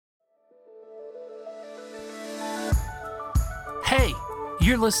Hey,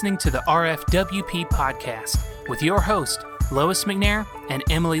 you're listening to the RFWP podcast with your host, Lois McNair and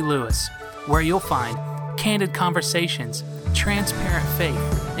Emily Lewis, where you'll find candid conversations, transparent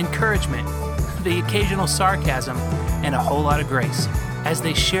faith, encouragement, the occasional sarcasm, and a whole lot of grace as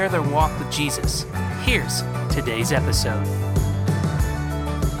they share their walk with Jesus. Here's today's episode.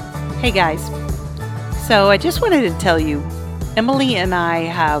 Hey guys, so I just wanted to tell you, Emily and I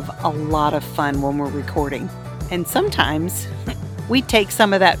have a lot of fun when we're recording, and sometimes we take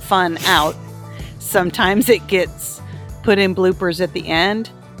some of that fun out. Sometimes it gets put in bloopers at the end,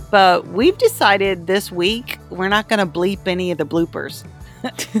 but we've decided this week we're not going to bleep any of the bloopers.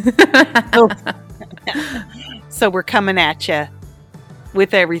 So we're coming at you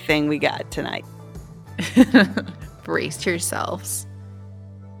with everything we got tonight. Brace yourselves.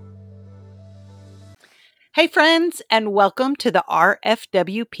 Hey friends, and welcome to the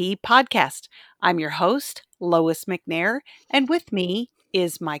RFWP podcast. I'm your host, Lois McNair, and with me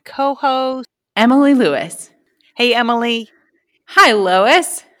is my co-host, Emily Lewis. Hey Emily. Hi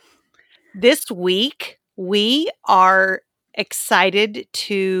Lois. This week we are excited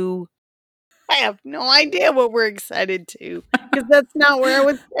to... I have no idea what we're excited to, because that's not where I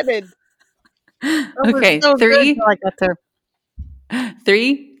was headed. Okay, so three, good. I got to...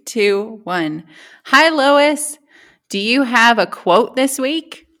 3, 2, 1. Hi Lois. Do you have a quote this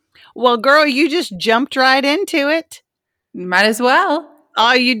week? Well, girl, you just jumped right into it. Might as well.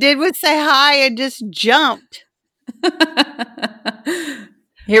 All you did was say hi and just jumped.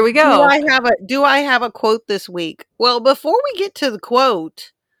 Here we go. Do I have a quote this week? Well, before we get to the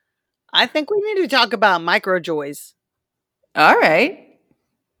quote, I think we need to talk about microjoys. All right.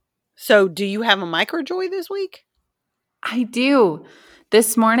 So, do you have a microjoy this week? I do.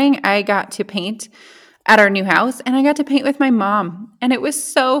 This morning I got to paint at our new house, and I got to paint with my mom, and it was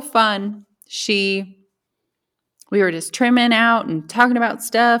so fun. We were just trimming out and talking about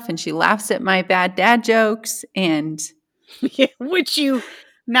stuff, and she laughs at my bad dad jokes, and which you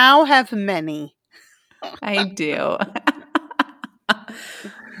now have many. I do.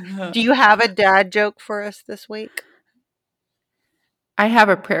 Do you have a dad joke for us this week? I have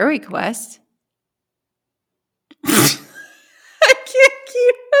a prayer request. I can't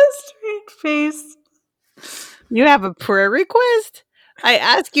keep a straight face. You have a prayer request? I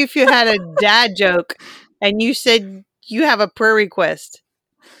asked you if you had a dad joke, and you said you have a prayer request.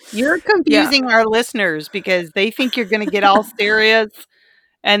 You're confusing our listeners because they think you're going to get all serious,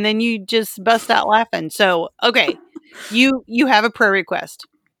 and then you just bust out laughing. So, okay, you have a prayer request.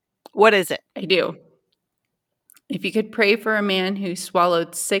 What is it? I do. If you could pray for a man who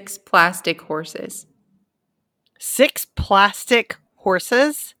swallowed 6 plastic horses. 6 plastic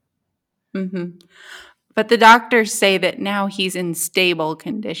horses? Mm-hmm. But the doctors say that now he's in stable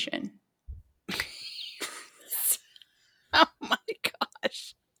condition. Oh my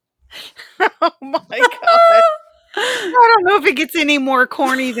gosh. Oh my gosh. I don't know if it gets any more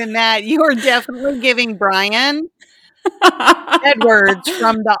corny than that. You are definitely giving Brian Edwards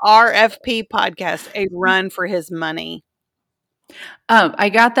from the RFP podcast a run for his money. I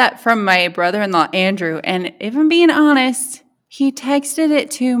got that from my brother-in-law, Andrew. And if I'm being honest, he texted it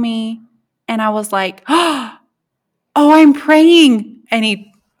to me. And I was like, oh, I'm praying. And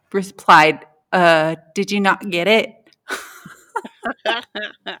he replied, did you not get it?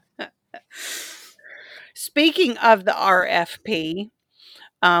 Speaking of the RFP,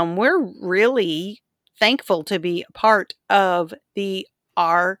 we're really thankful to be a part of the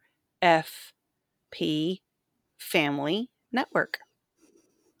RFP family network.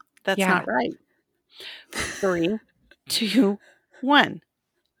 That's not right. 3, 2, 1.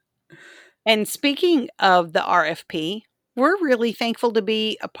 And speaking of the RFP, we're really thankful to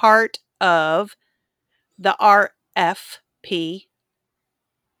be a part of the RFP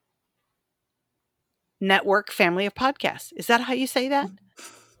network family of podcasts. Is that how you say that?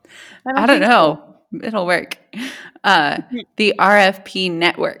 I don't know. So. It'll work. The RFP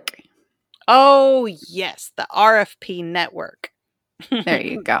network. Oh, yes. The RFP network. There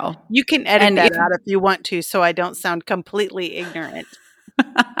you go. You can edit that out if you want to, so I don't sound completely ignorant.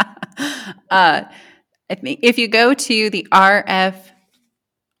 I think if you go to the I'll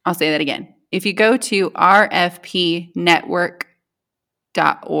say that again. If you go to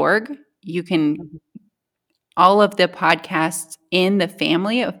rfpnetwork.org, you can, all of the podcasts in the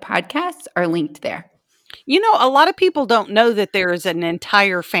family of podcasts are linked there. You know, a lot of people don't know that there is an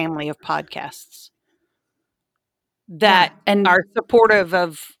entire family of podcasts that are supportive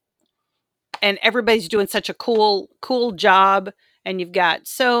of, and everybody's doing such a cool job, and you've got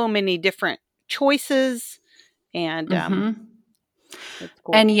so many different choices, and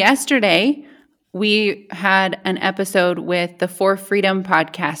cool. And yesterday we had an episode with the For Freedom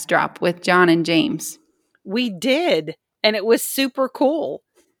podcast drop with John and James. We did. And it was super cool.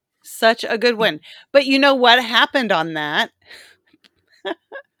 Such a good one. But you know what happened on that?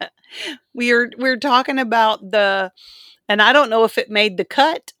 We're talking about and I don't know if it made the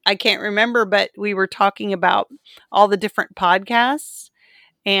cut. I can't remember, but we were talking about all the different podcasts.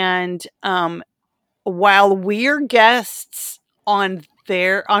 And while we're guests on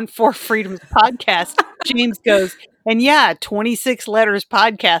For Freedom's podcast, James goes, and yeah, 26 Letters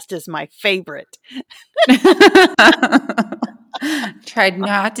podcast is my favorite. Tried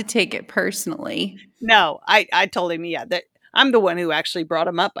not to take it personally. No, I told him, yeah, that I'm the one who actually brought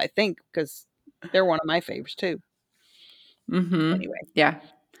him up, I think, because they're one of my favorites too. Mm-hmm. Anyway. Yeah.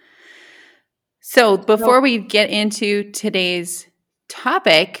 So before we get into today's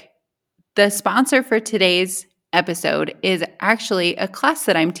topic, the sponsor for today's episode is actually a class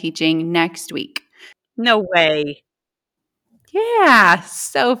that I'm teaching next week. No way. Yeah,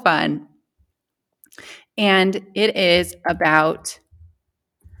 so fun. And it is about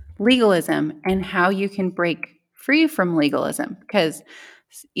legalism and how you can break free from legalism. Because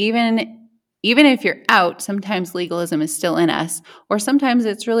even if you're out, sometimes legalism is still in us, or sometimes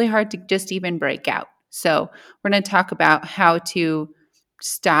it's really hard to just even break out. So we're going to talk about how to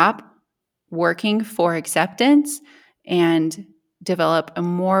stop working for acceptance and develop a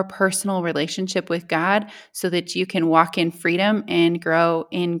more personal relationship with God so that you can walk in freedom and grow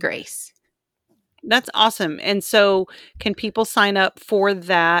in grace. That's awesome. And so can people sign up for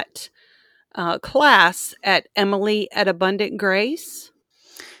that class at Emily at Abundant Grace?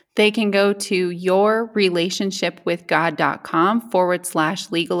 They can go to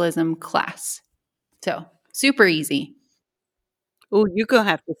yourrelationshipwithgod.com/legalism class. So super easy. Oh, you're going to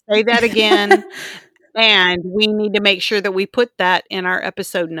have to say that again. And we need to make sure that we put that in our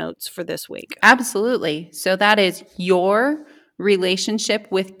episode notes for this week. Absolutely. So that is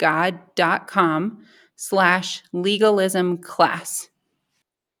yourrelationshipwithgod.com/legalism class.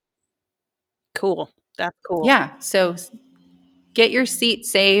 Cool. That's cool. Yeah. So get your seat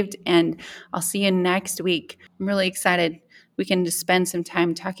saved, and I'll see you next week. I'm really excited. We can just spend some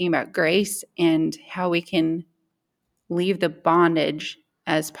time talking about grace and how we can leave the bondage,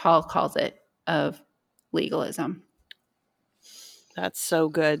 as Paul calls it, of legalism. That's so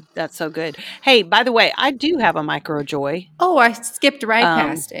good. That's so good. Hey, by the way, I do have a micro joy. Oh, I skipped right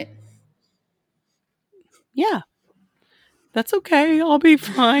past it. Yeah. That's okay. I'll be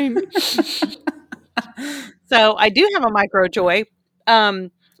fine. So I do have a micro joy.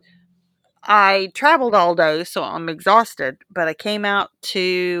 I traveled all day, so I'm exhausted, but I came out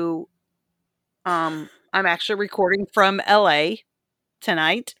to, I'm actually recording from LA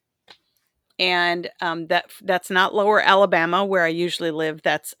tonight. And that's not Lower Alabama where I usually live.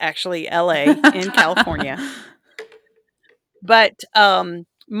 That's actually LA in California. But one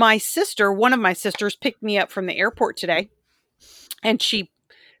of my sisters picked me up from the airport today, and she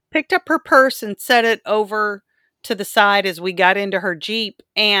picked up her purse and set it over to the side as we got into her Jeep.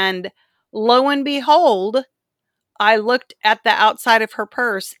 And lo and behold, I looked at the outside of her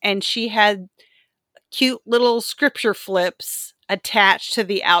purse, and she had cute little scripture flips attached to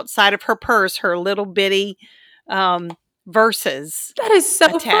the outside of her purse, her little bitty verses. That is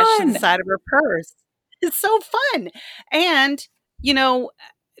so attached fun. to the side of her purse. It's so fun. And,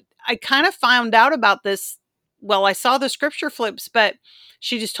 I kind of found out about this. Well, I saw the scripture flips, but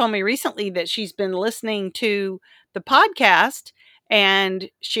she just told me recently that she's been listening to the podcast and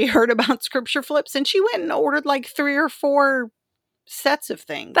she heard about scripture flips, and she went and ordered like 3 or 4 sets of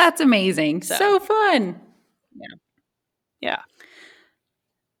things. That's amazing. So fun. Yeah.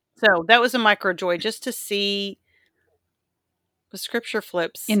 So that was a micro joy, just to see the scripture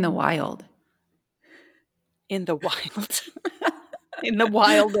flips in the wild. In the wild. In the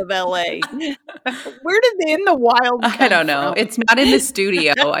wild of LA. Where did the in the wild come I don't know. from? It's not in the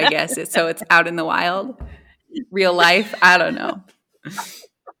studio, I guess. So it's out in the wild. Real life. I don't know.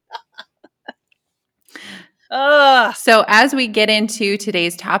 So as we get into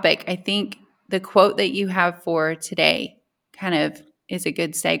today's topic, I think the quote that you have for today kind of is a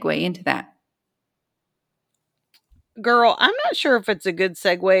good segue into that. Girl, I'm not sure if it's a good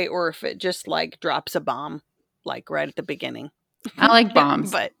segue or if it just like drops a bomb like right at the beginning. I like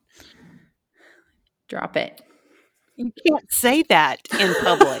bombs. But drop it. You can't say that in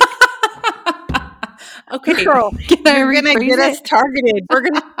public. Okay, girl, you're gonna get us targeted. We're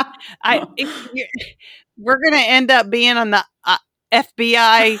gonna end up being on the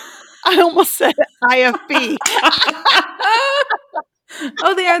FBI. I almost said IFB.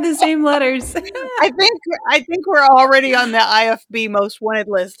 Oh, they are the same letters. I think we're already on the IFB most wanted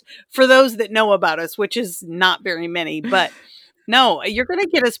list for those that know about us, which is not very many. But no, you're going to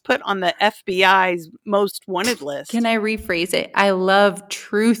get us put on the FBI's most wanted list. Can I rephrase it? I love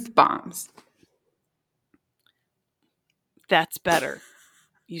truth bombs. That's better.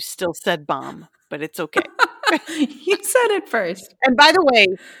 You still said bomb, but it's okay. You said it first. And by the way,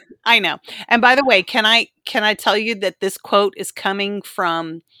 I know. And by the way, can I tell you that this quote is coming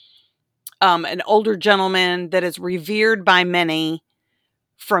from an older gentleman that is revered by many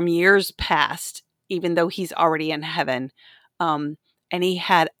from years past, even though he's already in heaven. And he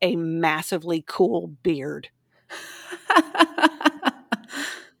had a massively cool beard.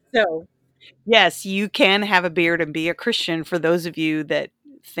 So, yes, you can have a beard and be a Christian for those of you that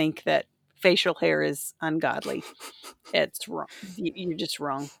think that facial hair is ungodly. It's wrong. You're just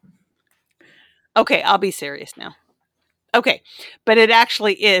wrong. Okay, I'll be serious now. Okay, but it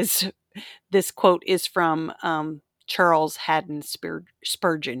actually is. This quote is from Charles Haddon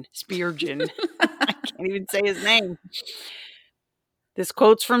Spurgeon. I can't even say his name. This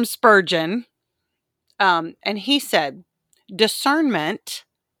quote's from Spurgeon. And he said, discernment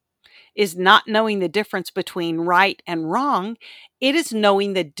is not knowing the difference between right and wrong. It is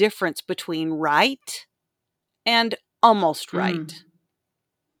knowing the difference between right and almost right.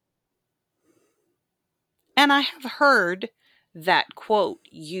 And I have heard that quote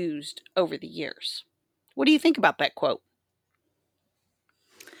used over the years. What do you think about that quote?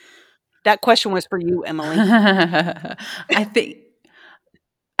 That question was for you, Emily. I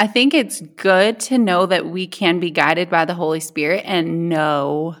think it's good to know that we can be guided by the Holy Spirit and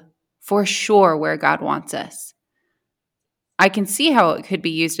know for sure where God wants us. I can see how it could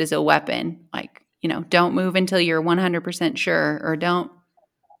be used as a weapon, like, don't move until you're 100% sure, or don't,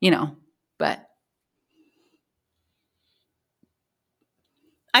 but.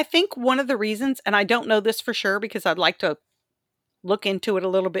 I think one of the reasons, and I don't know this for sure because I'd like to look into it a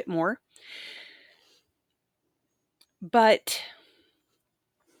little bit more, but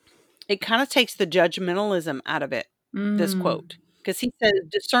it kind of takes the judgmentalism out of it, this quote. Because he says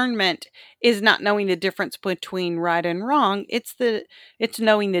discernment is not knowing the difference between right and wrong. It's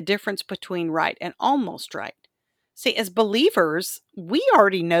knowing the difference between right and almost right. See, as believers, we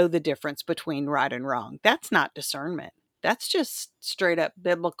already know the difference between right and wrong. That's not discernment. That's just straight up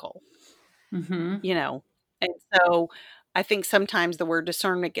biblical. And so I think sometimes the word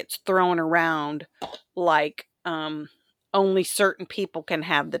discernment gets thrown around like only certain people can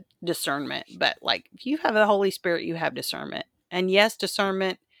have the discernment. But like if you have the Holy Spirit, you have discernment. And yes,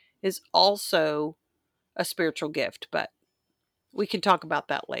 discernment is also a spiritual gift, but we can talk about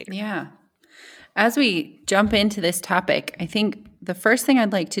that later. Yeah. As we jump into this topic, I think the first thing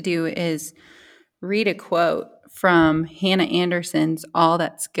I'd like to do is read a quote from Hannah Anderson's All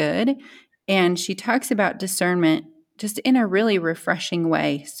That's Good. And she talks about discernment just in a really refreshing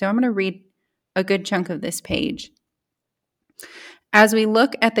way. So I'm going to read a good chunk of this page. As we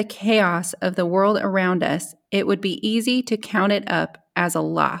look at the chaos of the world around us, it would be easy to count it up as a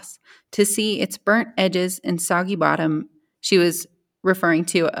loss, to see its burnt edges and soggy bottom. She was referring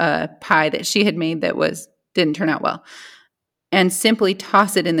to a pie that she had made that didn't turn out well, and simply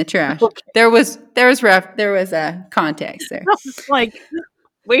toss it in the trash. Okay. There was a context there. Like,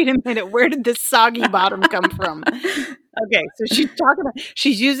 wait a minute, where did this soggy bottom come from? Okay, so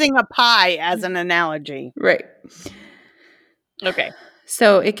she's using a pie as an analogy. Right. Okay.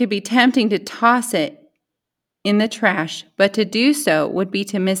 So it could be tempting to toss it in the trash, but to do so would be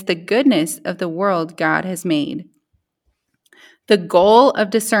to miss the goodness of the world God has made. The goal of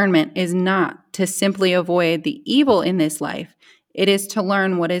discernment is not to simply avoid the evil in this life. It is to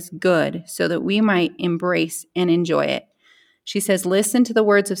learn what is good so that we might embrace and enjoy it. She says, listen to the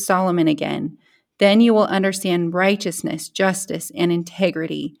words of Solomon again. Then you will understand righteousness, justice, and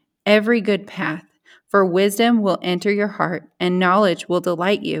integrity, every good path. For wisdom will enter your heart, and knowledge will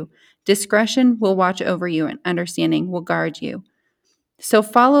delight you. Discretion will watch over you, and understanding will guard you. So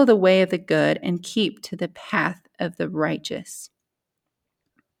follow the way of the good and keep to the path of the righteous.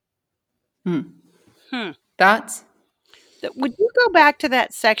 Thoughts? Would you go back to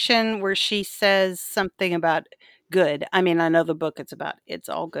that section where she says something about good? I mean, I know the book it's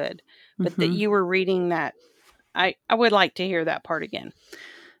all good, but that you were reading that. I would like to hear that part again.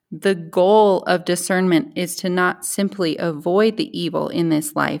 The goal of discernment is to not simply avoid the evil in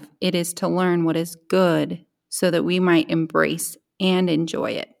this life. It is to learn what is good so that we might embrace and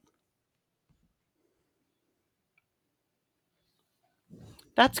enjoy it.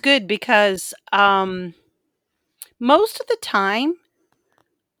 That's good because most of the time,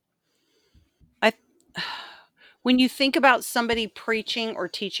 when you think about somebody preaching or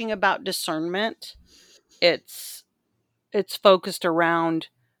teaching about discernment, it's focused around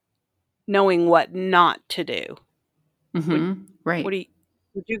knowing what not to do. Right. Would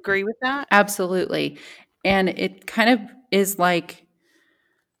you agree with that? Absolutely. And it kind of is like,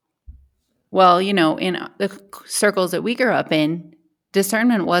 well, in the circles that we grew up in,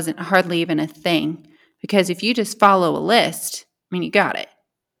 discernment wasn't hardly even a thing, because if you just follow a list, I mean, you got it.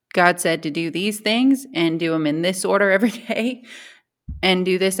 God said to do these things and do them in this order every day and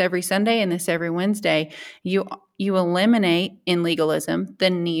do this every Sunday and this every Wednesday. You eliminate in legalism the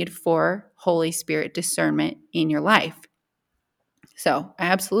need for Holy Spirit discernment in your life. So I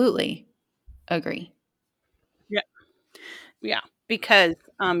absolutely agree. Yeah, because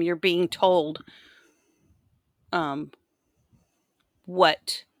you're being told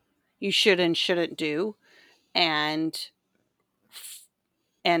what you should and shouldn't do, and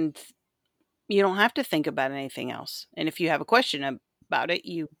you don't have to think about anything else. And if you have a question about it,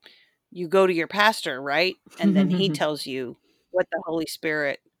 you go to your pastor, right? And then he tells you what the Holy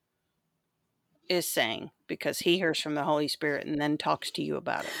Spirit is saying, because he hears from the Holy Spirit and then talks to you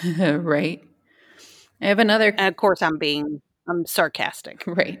about it. Right. I have another. And of course, I'm sarcastic,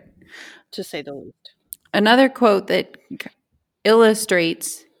 Right. to say the least. Another quote that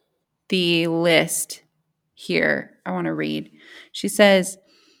illustrates the list here, I want to read. She says,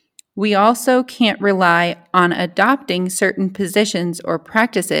 "We also can't rely on adopting certain positions or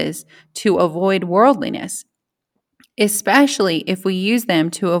practices to avoid worldliness, especially if we use them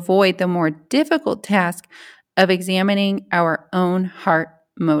to avoid the more difficult task of examining our own heart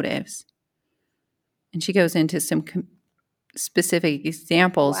motives." And she goes into some specific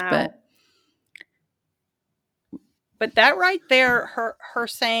examples, Wow. But that right there, her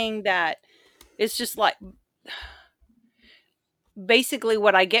saying that, it's just like, basically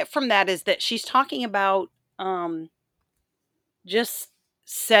what I get from that is that she's talking about just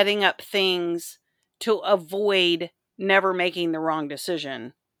setting up things to avoid never making the wrong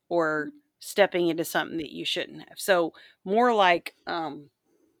decision or stepping into something that you shouldn't have. So more like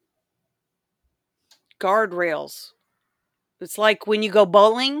guardrails. It's like when you go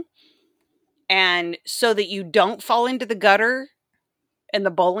bowling, and so that you don't fall into the gutter in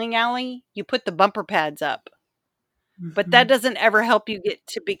the bowling alley, you put the bumper pads up. But that doesn't ever help you get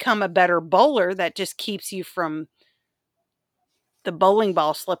to become a better bowler. That just keeps you from the bowling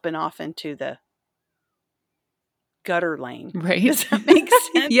ball slipping off into the gutter lane. Right. Does that make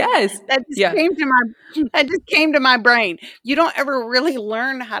sense? Yes. That just came to my brain. You don't ever really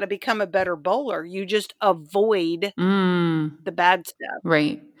learn how to become a better bowler. You just avoid the bad stuff.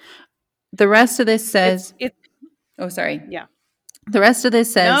 Right. The rest of this says, oh, sorry. Yeah. The rest of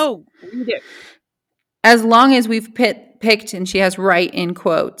this says, no, read it. As long as we've picked, and she has right in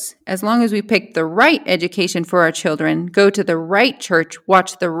quotes, as long as we picked the right education for our children, go to the right church,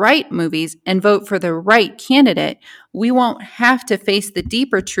 watch the right movies, and vote for the right candidate, we won't have to face the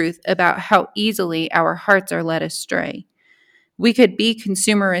deeper truth about how easily our hearts are led astray. We could be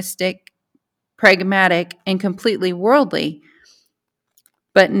consumeristic, pragmatic, and completely worldly,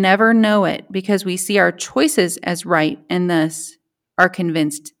 but never know it because we see our choices as right and thus are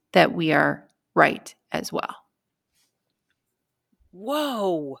convinced that we are right as well.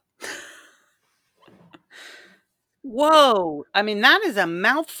 Whoa. Whoa. I mean, that is a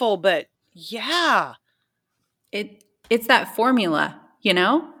mouthful, but yeah. It's that formula,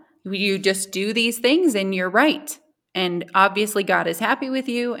 You just do these things and you're right. And obviously God is happy with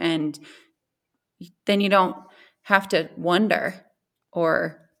you, and then you don't have to wonder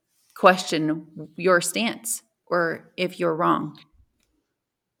or question your stance or if you're wrong.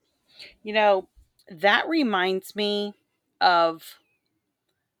 That reminds me of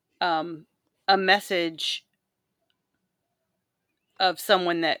a message of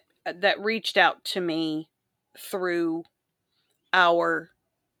someone that reached out to me through Instagram.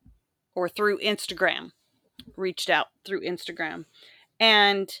 Reached out through Instagram.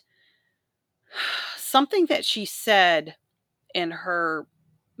 And something that she said in her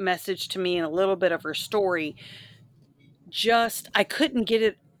message to me and a little bit of her story, I couldn't get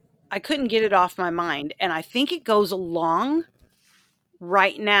it off my mind. And I think it goes along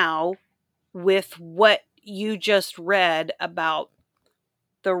right now with what you just read about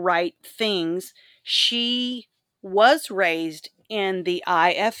the right things. She was raised in the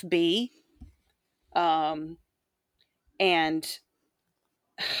IFB, and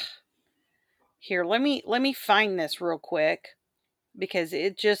here, let me find this real quick, because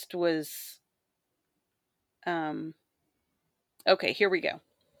it just was okay, here we go.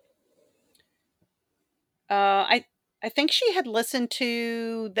 I think she had listened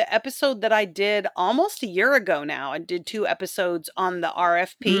to the episode that I did almost a year ago now. I did 2 episodes on the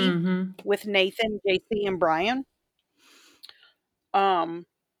RFP Mm-hmm. with Nathan, JC, and Brian.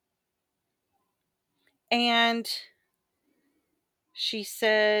 And she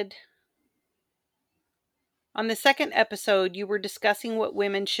said, on the second episode, you were discussing what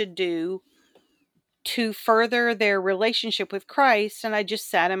women should do to further their relationship with Christ, and I just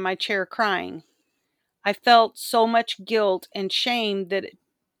sat in my chair crying. I felt so much guilt and shame that it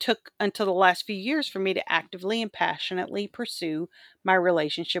took until the last few years for me to actively and passionately pursue my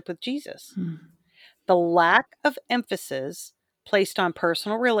relationship with Jesus. The lack of emphasis placed on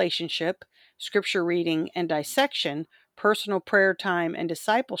personal relationship, scripture reading and dissection, personal prayer time, and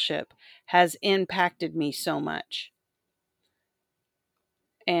discipleship has impacted me so much.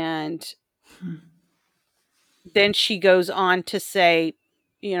 And then she goes on to say,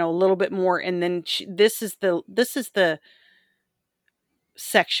 a little bit more, and then this is the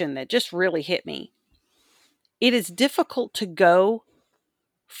section that just really hit me. It is difficult to go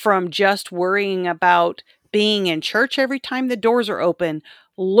from just worrying about being in church every time the doors are open,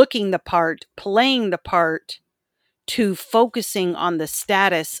 looking the part, playing the part, to focusing on the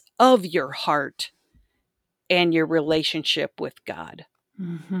status of your heart and your relationship with God.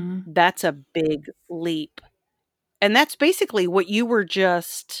 Mm-hmm. That's a big leap. And that's basically what you were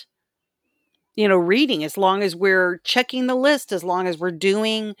just, reading. As long as we're checking the list, as long as we're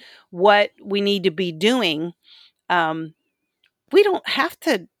doing what we need to be doing, we don't have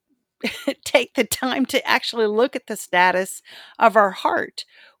to take the time to actually look at the status of our heart,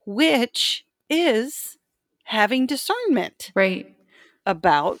 which is having discernment Right.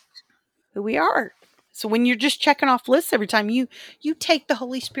 about who we are. So when you're just checking off lists every time, you take the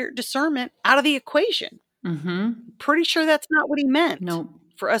Holy Spirit discernment out of the equation. Mm-hmm. Pretty sure that's not what he meant Nope.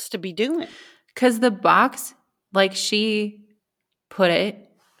 for us to be doing. Because the box, like she put it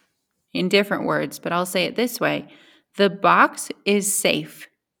in different words, but I'll say it this way. The box is safe.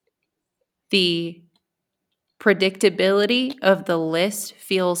 The predictability of the list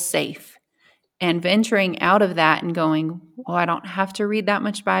feels safe. And venturing out of that and going, oh, I don't have to read that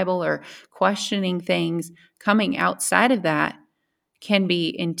much Bible, or questioning things, coming outside of that can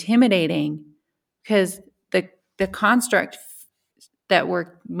be intimidating, because the construct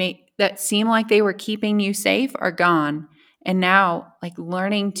that seemed like they were keeping you safe are gone. And now, like,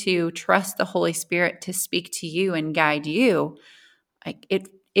 learning to trust the Holy Spirit to speak to you and guide you, like, it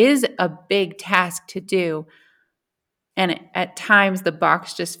is a big task to do. And at times the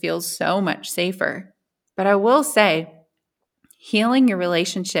box just feels so much safer. But I will say, healing your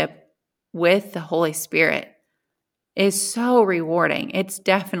relationship with the Holy Spirit is so rewarding. It's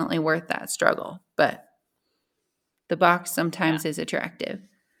definitely worth that struggle. But the box sometimes is attractive.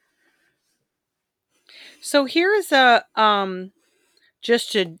 So here is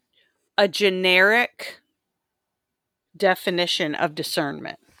just a generic definition of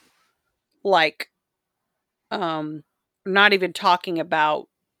discernment. Like, not even talking about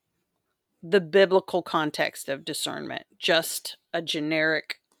the biblical context of discernment, just a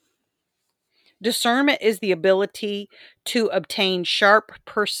generic. Discernment is the ability to obtain sharp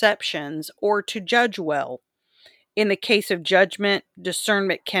perceptions or to judge well. In the case of judgment,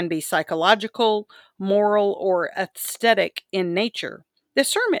 discernment can be psychological, moral, or aesthetic in nature.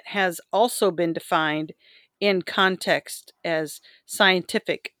 Discernment has also been defined in context as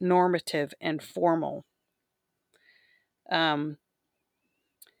scientific, normative, and formal.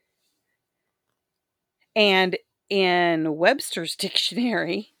 And in Webster's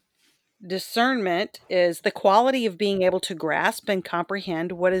dictionary, discernment is the quality of being able to grasp and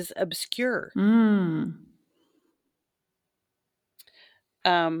comprehend what is obscure.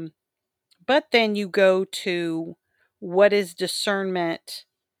 But then you go to what is discernment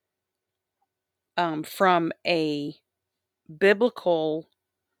from a biblical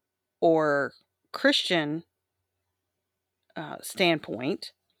or Christian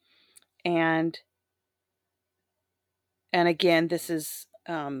standpoint. And again, this is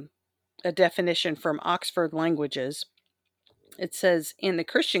a definition from Oxford Languages. It says, in the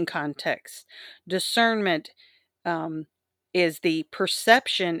Christian context, discernment is the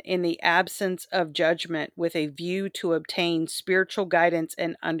perception in the absence of judgment with a view to obtain spiritual guidance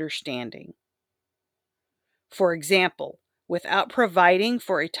and understanding. For example, without providing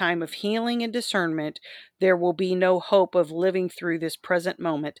for a time of healing and discernment, there will be no hope of living through this present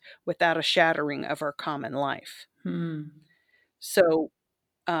moment without a shattering of our common life. So,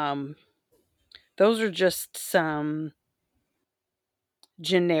 those are just some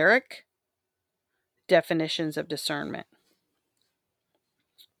generic definitions of discernment.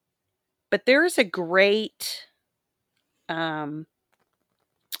 But there is a great And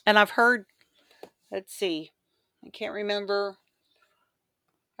I've heard, let's see, I can't remember.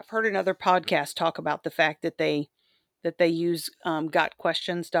 I've heard another podcast talk about the fact that they use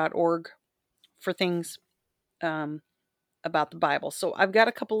gotquestions.org for things about the Bible. So I've got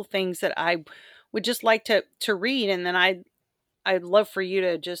a couple of things that I would just like to read, and then I'd love for you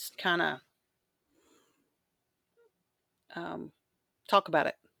to just kind of talk about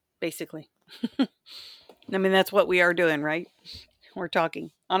it, basically. I mean, that's what we are doing, right? We're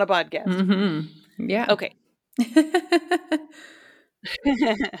talking on a podcast. Mm-hmm. Yeah. Okay.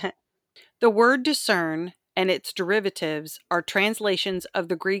 The word discern and its derivatives are translations of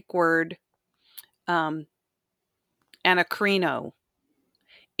the Greek word anakrino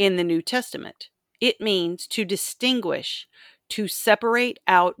in the New Testament. It means to distinguish, to separate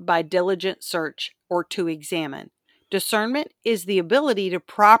out by diligent search, or to examine. Discernment is the ability to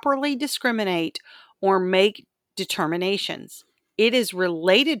properly discriminate or make determinations. It is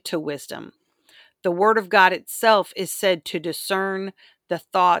related to wisdom. The Word of God itself is said to discern the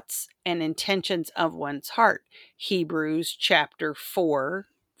thoughts and intentions of one's heart. Hebrews chapter 4,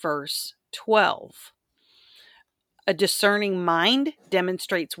 verse 12. A discerning mind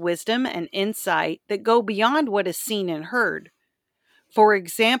demonstrates wisdom and insight that go beyond what is seen and heard. For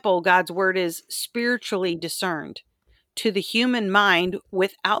example, God's Word is spiritually discerned. To the human mind,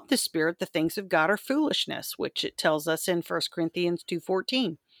 without the Spirit, the things of God are foolishness, which it tells us in 1 Corinthians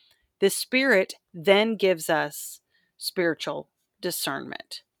 2:14. The Spirit then gives us spiritual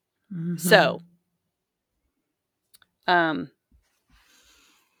discernment. Mm-hmm. So,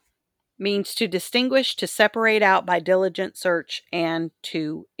 means to distinguish, to separate out by diligent search, and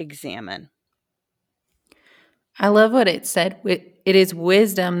to examine. I love what it said. It is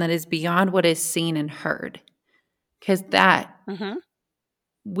wisdom that is beyond what is seen and heard. Because that,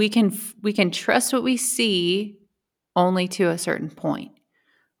 we can trust what we see only to a certain point.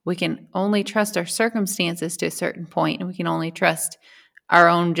 We can only trust our circumstances to a certain point, and we can only trust our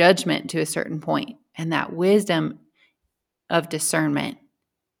own judgment to a certain point. And that wisdom of discernment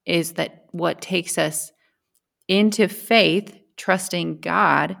is that what takes us into faith, trusting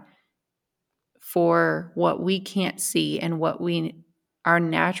God for what we can't see and what our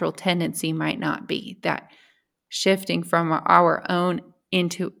natural tendency might not be. That shifting from our own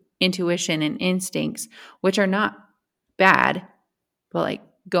intuition and instincts, which are not bad, but like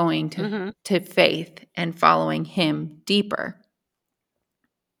going to faith and following Him deeper.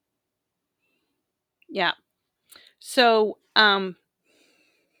 Yeah. So,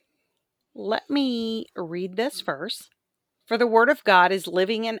 let me read this verse. For the Word of God is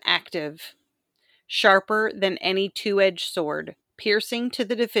living and active, sharper than any two-edged sword, piercing to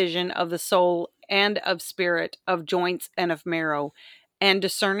the division of the soul and of spirit, of joints and of marrow, and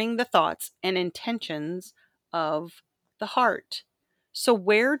discerning the thoughts and intentions of the heart. So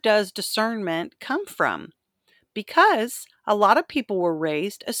where does discernment come from? Because a lot of people were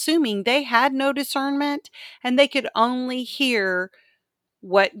raised assuming they had no discernment and they could only hear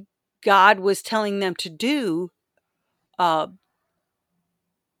what God was telling them to do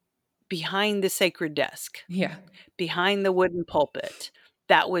behind the sacred desk. Yeah. Behind the wooden pulpit.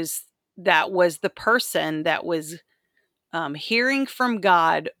 That was the person that was hearing from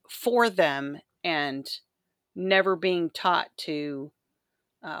God for them and never being taught to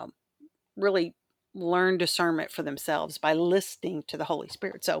really learn discernment for themselves by listening to the Holy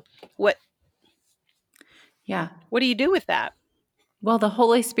Spirit. So what do you do with that? Well, the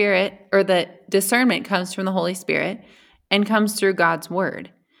Holy Spirit, or the discernment, comes from the Holy Spirit and comes through God's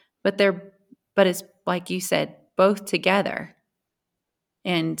Word. But it's like you said, both together.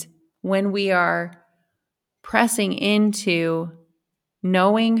 And when we are pressing into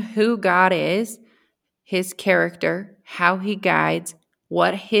knowing who God is, His character, how He guides,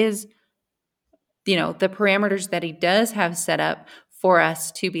 what His, the parameters that He does have set up for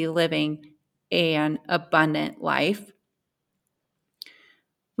us to be living an abundant life,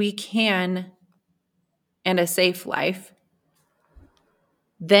 we can, and a safe life.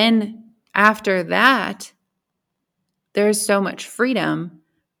 Then after that, there's so much freedom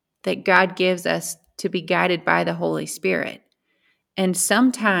that God gives us to be guided by the Holy Spirit. And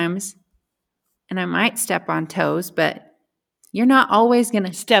sometimes, and I might step on toes, but you're not always going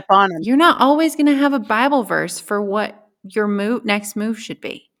to step on them. You're not always going to have a Bible verse for what your next move should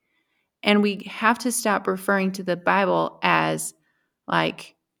be. And we have to stop referring to the Bible as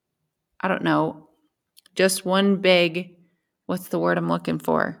like, I don't know, just one big, what's the word I'm looking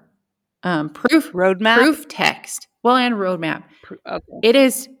for? Proof text. Well, and roadmap. Okay. It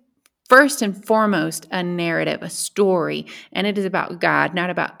is first and foremost a narrative, a story, and it is about God, not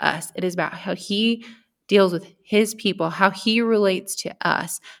about us. It is about how He deals with his people, how he relates to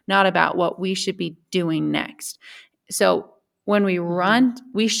us, not about what we should be doing next. So when we run,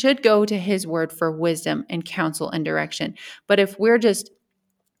 we should go to his word for wisdom and counsel and direction. But if we're just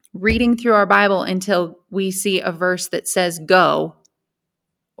reading through our Bible until we see a verse that says go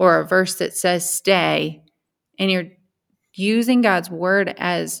or a verse that says stay, and you're using God's word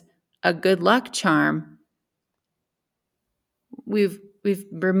as a good luck charm, we've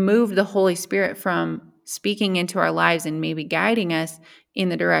removed the Holy Spirit from speaking into our lives and maybe guiding us in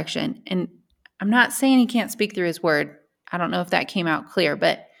the direction. And I'm not saying he can't speak through his word. I don't know if that came out clear,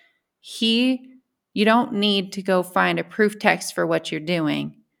 but you don't need to go find a proof text for what you're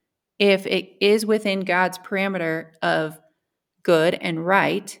doing. If it is within God's parameter of good and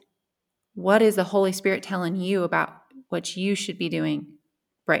right, what is the Holy Spirit telling you about what you should be doing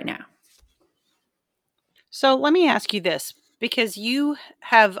right now? So let me ask you this, because you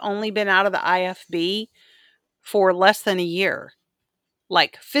have only been out of the IFB for less than a year,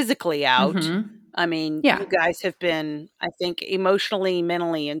 like physically out. Mm-hmm. I mean, Yeah. you guys have been, I think, emotionally,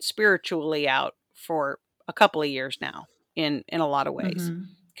 mentally, and spiritually out for a couple of years now in a lot of ways,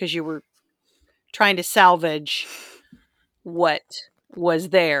 because you were trying to salvage what was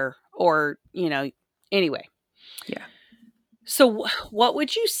there, or, anyway. Yeah. So what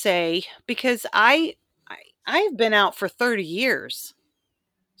would you say? Because I've been out for 30 years.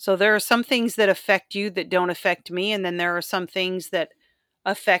 So there are some things that affect you that don't affect me. And then there are some things that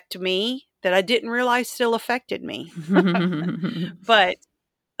affect me that I didn't realize still affected me. But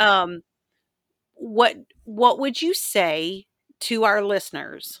what would you say to our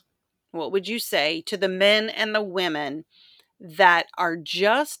listeners? What would you say to the men and the women that are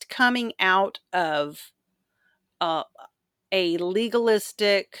just coming out of a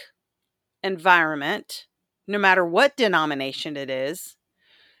legalistic environment, no matter what denomination it is,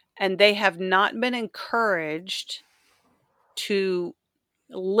 and they have not been encouraged to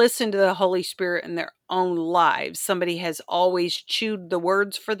listen to the Holy Spirit in their own lives? Somebody has always chewed the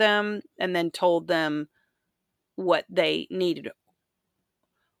words for them and then told them what they needed.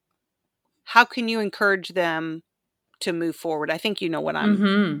 How can you encourage them to move forward? I think you know what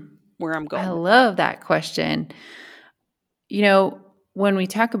where I'm going. I love that question. When we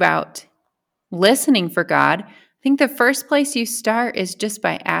talk about listening for God, I think the first place you start is just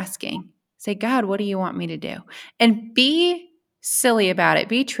by asking. Say, God, what do you want me to do? And be silly about it.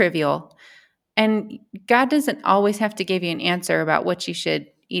 Be trivial. And God doesn't always have to give you an answer about what you should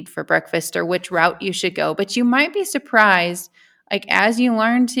eat for breakfast or which route you should go. But you might be surprised, like as you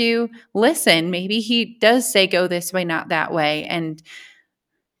learn to listen, maybe he does say, go this way, not that way. And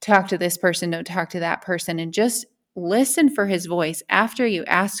talk to this person, don't talk to that person. And just listen for his voice after you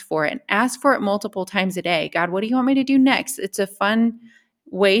ask for it, and ask for it multiple times a day. God, what do you want me to do next? It's a fun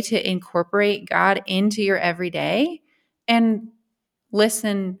way to incorporate God into your everyday and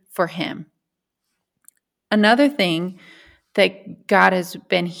listen for him. Another thing that God has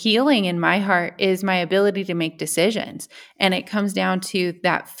been healing in my heart is my ability to make decisions. And it comes down to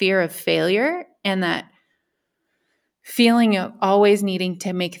that fear of failure and that feeling of always needing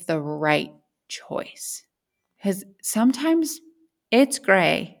to make the right choice. Because sometimes it's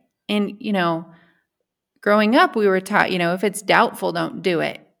gray. And, growing up, we were taught, if it's doubtful, don't do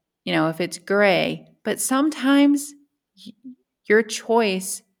it. If it's gray. But sometimes your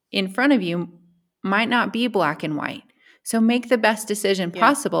choice in front of you might not be black and white. So make the best decision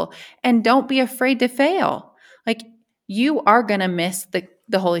possible and don't be afraid to fail. Like, you are going to miss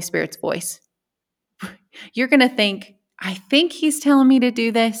the Holy Spirit's voice. You're going to think, I think he's telling me to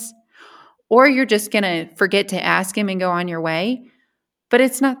do this. Or you're just going to forget to ask him and go on your way. But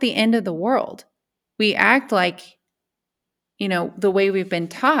it's not the end of the world. We act like, the way we've been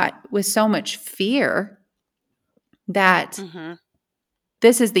taught with so much fear that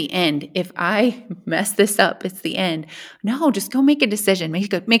this is the end. If I mess this up, it's the end. No, just go make a decision.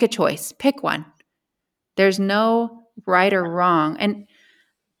 Make a choice. Pick one. There's no right or wrong. And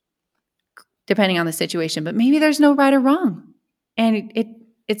depending on the situation, but maybe there's no right or wrong. And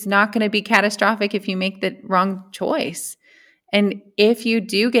it's not going to be catastrophic if you make the wrong choice. And if you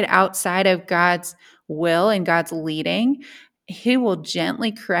do get outside of God's will and God's leading, he will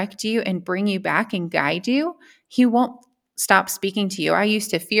gently correct you and bring you back and guide you. He won't stop speaking to you. I used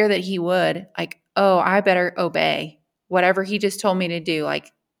to fear that he would, like, oh, I better obey whatever he just told me to do.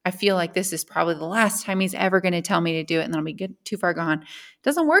 Like, I feel like this is probably the last time he's ever going to tell me to do it, and then I'll be too far gone. It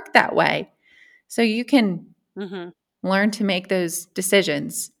doesn't work that way. So you can learn to make those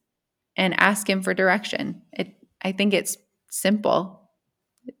decisions and ask him for direction. I think it's simple.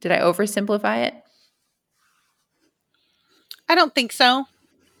 Did I oversimplify it? I don't think so.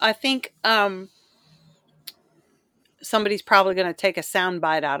 I think somebody's probably going to take a sound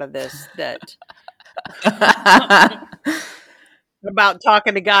bite out of this that about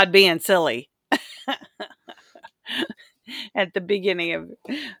talking to God being silly at the beginning of,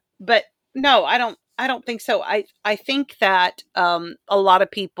 but no, I don't think so. I think that a lot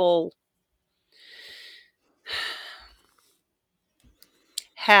of people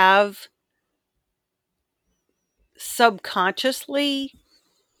have subconsciously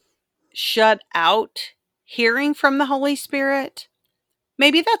shut out hearing from the Holy Spirit.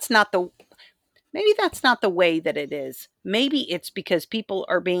 Maybe that's not the way that it is. Maybe it's because people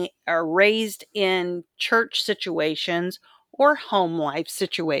are raised in church situations or home life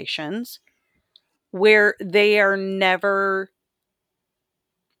situations where they are never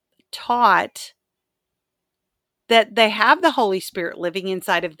taught that they have the Holy Spirit living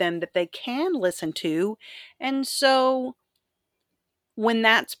inside of them that they can listen to. And so when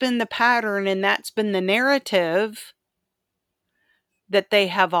that's been the pattern and that's been the narrative that they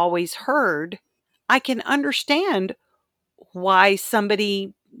have always heard, I can understand why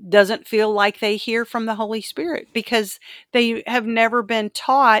somebody doesn't feel like they hear from the Holy Spirit, because they have never been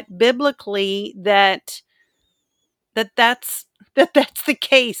taught biblically that's the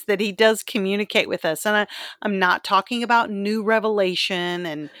case, that he does communicate with us. And I'm not talking about new revelation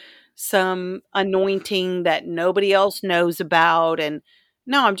and some anointing that nobody else knows about. And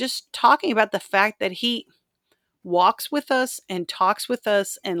no, I'm just talking about the fact that he walks with us and talks with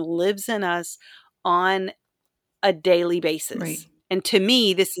us and lives in us on a daily basis. Right. And to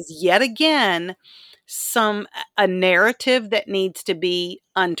me, this is yet again a narrative that needs to be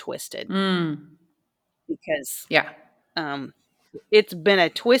untwisted. Because yeah, it's been a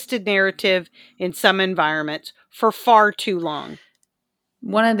twisted narrative in some environments for far too long.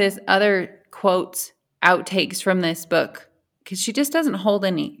 One of these other quotes, outtakes from this book, because she just doesn't hold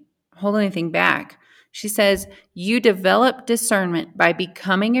anything back. She says, "You develop discernment by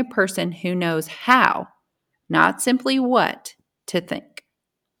becoming a person who knows how, not simply what, to think."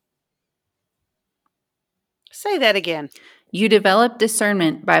 Say that again. You develop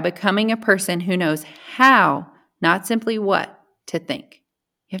discernment by becoming a person who knows how, not simply what, to think.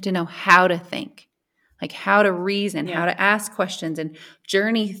 You have to know how to think, like how to reason, how to ask questions and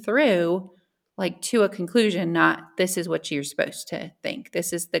journey through, like, to a conclusion, not this is what you're supposed to think.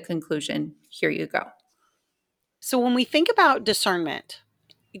 This is the conclusion. Here you go. So when we think about discernment,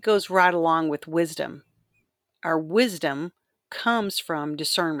 it goes right along with wisdom. Our wisdom comes from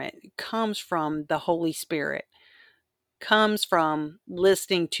discernment. It comes from the Holy Spirit. Comes from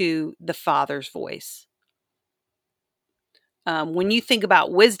listening to the Father's voice. When you think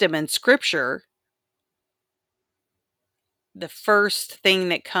about wisdom in Scripture, the first person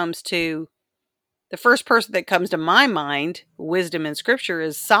that comes to my mind, wisdom in Scripture,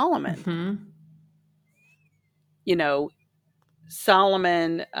 is Solomon. Mm-hmm. You know,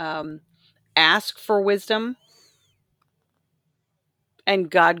 Solomon asked for wisdom, and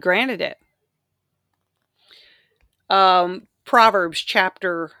God granted it. Proverbs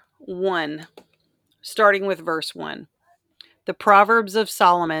chapter 1, starting with verse 1. The Proverbs of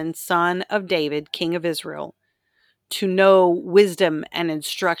Solomon, son of David, king of Israel, to know wisdom and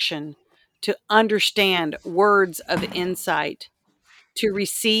instruction, to understand words of insight, to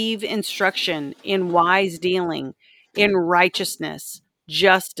receive instruction in wise dealing, in righteousness,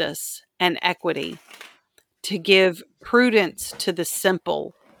 justice, and equity, to give prudence to the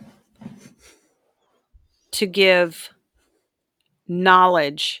simple, to give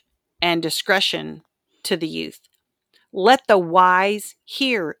knowledge and discretion to the youth. Let the wise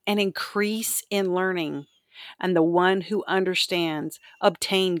hear and increase in learning, and the one who understands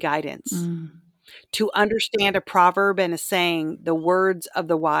obtain guidance. To understand a proverb and a saying, the words of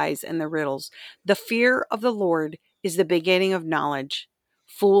the wise and the riddles. The fear of the Lord is the beginning of knowledge.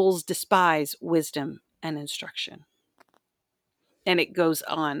 Fools despise wisdom and instruction. And it goes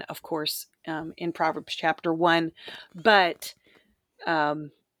on, of course, in Proverbs chapter 1. But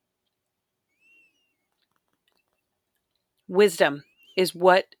wisdom is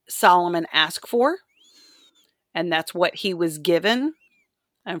what Solomon asked for. And that's what he was given.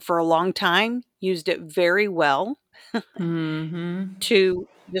 And for a long time, used it very well to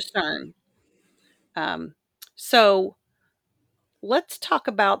discern. So let's talk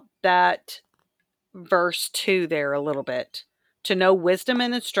about that verse 2 there a little bit. To know wisdom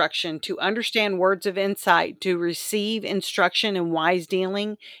and instruction, to understand words of insight, to receive instruction in wise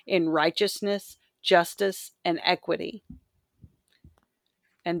dealing, in righteousness, justice, and equity.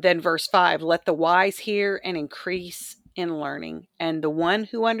 And then verse 5, let the wise hear and increase in learning, and the one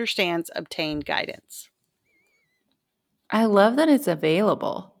who understands obtain guidance. I love that it's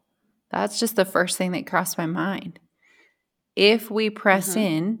available. That's just the first thing that crossed my mind. if we press Mhm.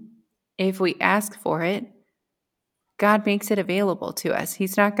 in, if we ask for it, God makes it available to us.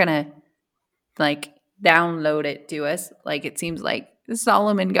 He's not going to like download it to us like it seems like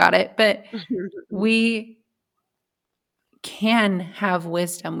Solomon got it, but we can have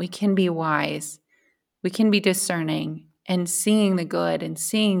wisdom. We can be wise. We can be discerning and seeing the good and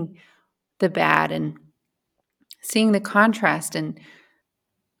seeing the bad and seeing the contrast. And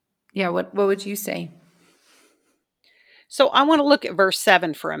yeah, what would you say? So I want to look at verse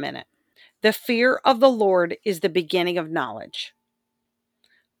 7 for a minute. The fear of the Lord is the beginning of knowledge.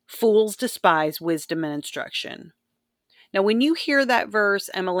 Fools despise wisdom and instruction. Now, when you hear that verse,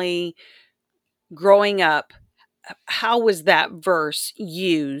 Emily, growing up, how was that verse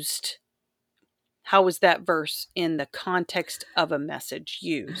used? How was that verse in the context of a message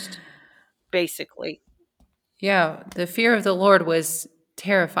used, basically? Yeah, the fear of the Lord was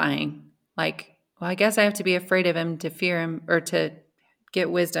terrifying. Like, well, I guess I have to be afraid of him to fear him or to get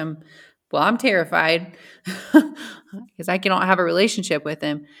wisdom. Well, I'm terrified because I cannot have a relationship with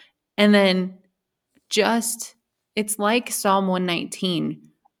him. And then it's like Psalm 119.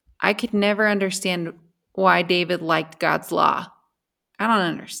 I could never understand why David liked God's law. I don't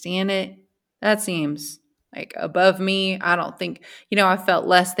understand it. That seems like above me. I don't think, I felt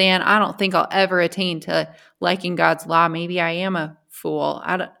less than. I don't think I'll ever attain to liking God's law. Maybe I am a fool.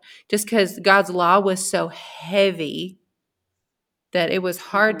 Just because God's law was so heavy that it was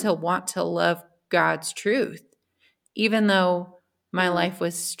hard to want to love God's truth. Even though my life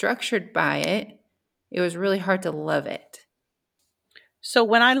was structured by it, it was really hard to love it. So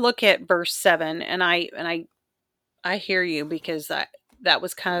when I look at verse 7, and I hear you, because that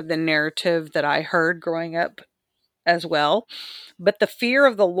was kind of the narrative that I heard growing up as well. But the fear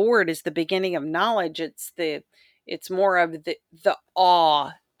of the Lord is the beginning of knowledge. It's more of the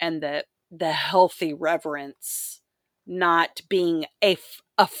awe and the healthy reverence, not being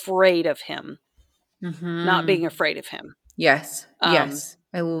afraid of him, not being afraid of him. Yes. Yes.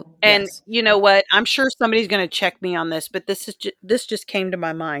 And yes. you know what? I'm sure somebody's going to check me on this, but this just came to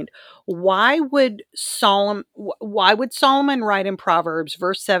my mind. Why would Solomon write in Proverbs,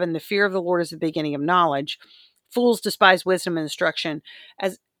 verse 7, the fear of the Lord is the beginning of knowledge. Fools despise wisdom and instruction,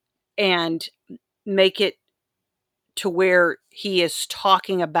 and make it to where he is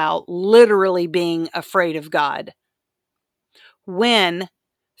talking about literally being afraid of God, when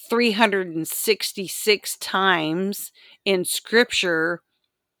 366 times in Scripture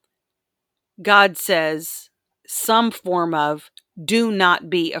God says some form of do not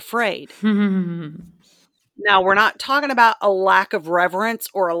be afraid. Now, we're not talking about a lack of reverence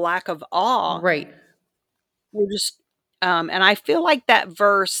or a lack of awe. Right. We're just, and I feel like that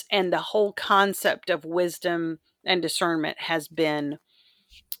verse and the whole concept of wisdom and discernment has been,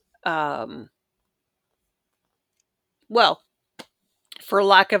 well, for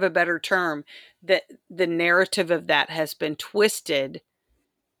lack of a better term, that the narrative of that has been twisted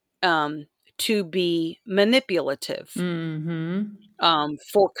to be manipulative,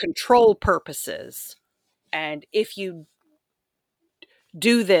 for control purposes. And if you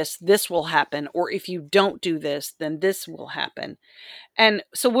do this, this will happen. Or if you don't do this, then this will happen. And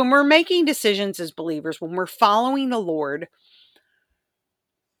so when we're making decisions as believers, when we're following the Lord,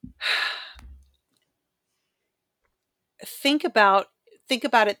 think about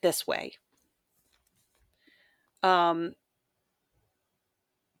it this way.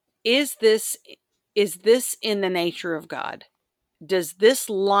 Is this in the nature of God? Does this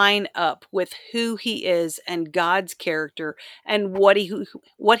line up with who he is and God's character and what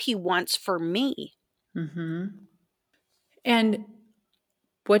he wants for me? And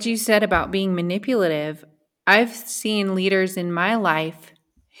what you said about being manipulative, I've seen leaders in my life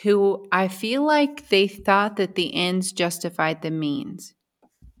who I feel like they thought that the ends justified the means.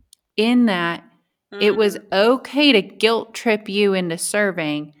 In that it was okay to guilt trip you into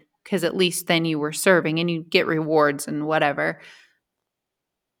serving, because at least then you were serving and you get rewards and whatever.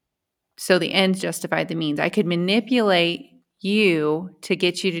 So the ends justified the means. I could manipulate you to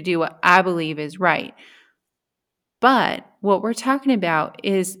get you to do what I believe is right. But what we're talking about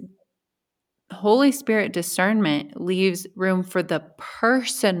is Holy Spirit discernment leaves room for the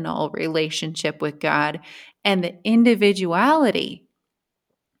personal relationship with God and the individuality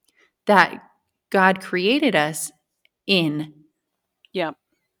that God created us in. Yeah.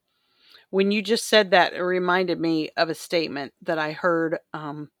 When you just said that, it reminded me of a statement that I heard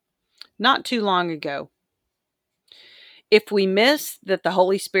not too long ago. If we miss that the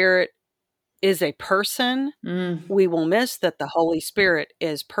Holy Spirit is a person, we will miss that the Holy Spirit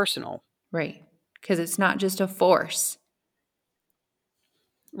is personal. Right. Because it's not just a force.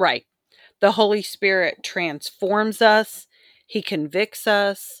 Right. The Holy Spirit transforms us. He convicts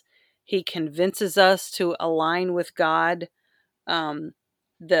us. He convinces us to align with God.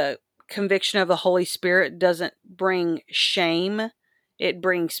 The conviction of the Holy Spirit doesn't bring shame. It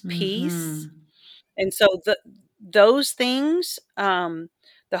brings peace. And so those things, the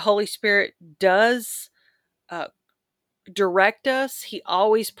Holy Spirit does direct us. He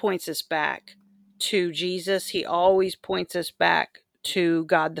always points us back to Jesus. He always points us back to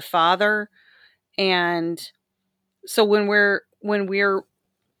God the Father. And so when we're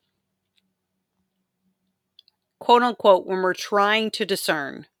quote unquote, when we're trying to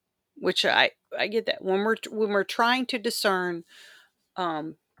discern, which I get that, when we're trying to discern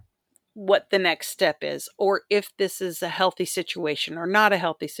what the next step is, or if this is a healthy situation or not a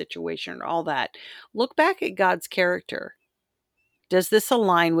healthy situation, or all that, look back at God's character. Does this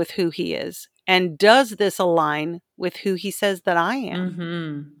align with who he is? And does this align with who he says that I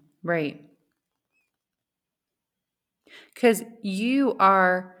am? Right. Because you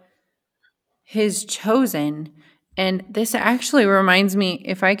are his chosen. And this actually reminds me,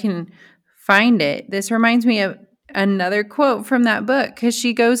 if I can find it, this reminds me of another quote from that book, because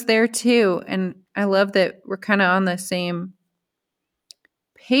she goes there too. And I love that we're kind of on the same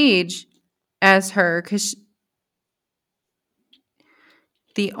page as her, because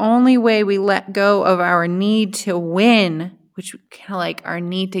the only way we let go of our need to win, which kind of like our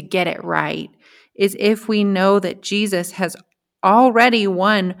need to get it right, is if we know that Jesus has already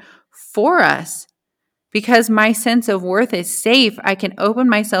won for us. Because my sense of worth is safe, I can open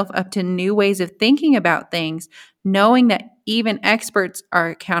myself up to new ways of thinking about things, knowing that even experts are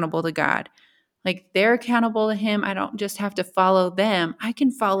accountable to God. Like, they're accountable to him. I don't just have to follow them. I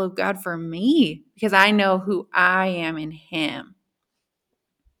can follow God for me because I know who I am in him.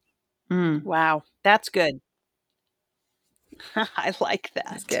 Wow, that's good. I like that.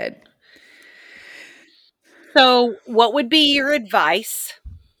 That's good. So what would be your advice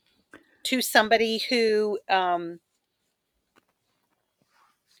to somebody who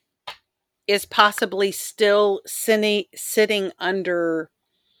is possibly still sitting under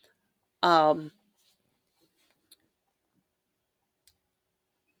a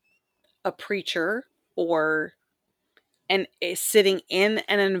preacher, or and is sitting in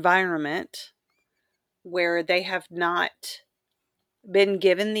an environment where they have not been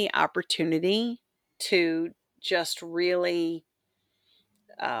given the opportunity to just really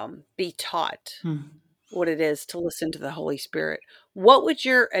be taught what it is to listen to the Holy Spirit? What would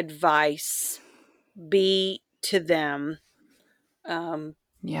your advice be to them as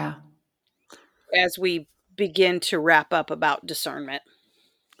we begin to wrap up about discernment?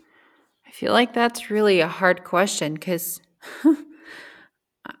 I feel like that's really a hard question, because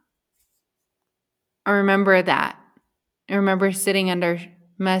I remember that. I remember sitting under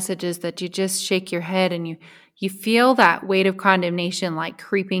messages that you just shake your head and you feel that weight of condemnation like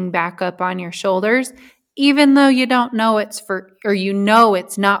creeping back up on your shoulders, even though you don't know it's for, or you know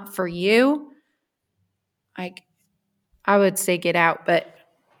it's not for you. Like, I would say get out, but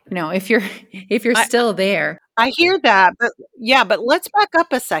if you're still there. I hear that, but let's back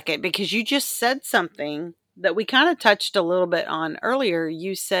up a second, because you just said something that we kind of touched a little bit on earlier.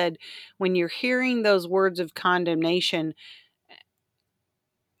 You said when you're hearing those words of condemnation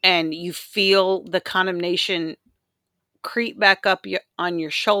and you feel the condemnation creep back up on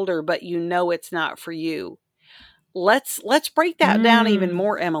your shoulder, but you know it's not for you. Let's break that down even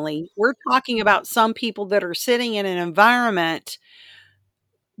more, Emily. We're talking about some people that are sitting in an environment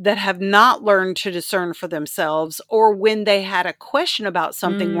that have not learned to discern for themselves, or when they had a question about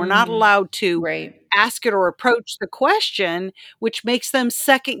something, we're not allowed to ask it or approach the question, which makes them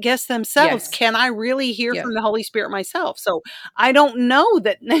second guess themselves. Yes. Can I really hear from the Holy Spirit myself? So I don't know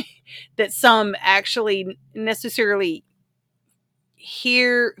that that some actually necessarily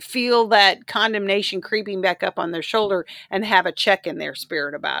feel that condemnation creeping back up on their shoulder and have a check in their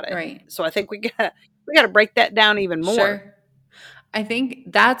spirit about it. Right. So I think we got to break that down even more. Sure. I think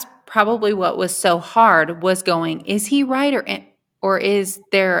that's probably what was so hard, was going, is he right, or is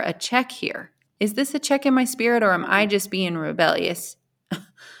there a check here? Is this a check in my spirit, or am I just being rebellious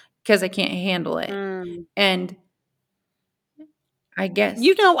because I can't handle it? And I guess,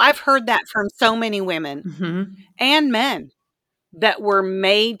 I've heard that from so many women and men that were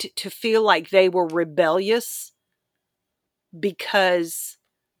made to feel like they were rebellious because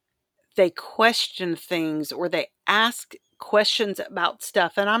they questioned things, or they asked questions about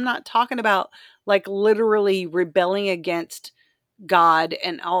stuff. And I'm not talking about like literally rebelling against God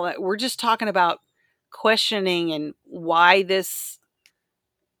and all that. We're just talking about questioning and why this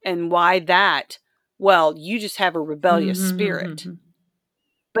and why that. Well, you just have a rebellious spirit.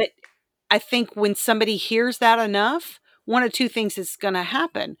 But I think when somebody hears that enough, one of two things is going to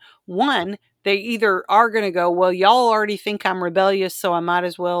happen. One, they either are going to go, well, y'all already think I'm rebellious, so I might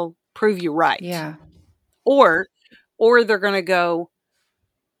as well prove you right. Yeah. Or they're going to go,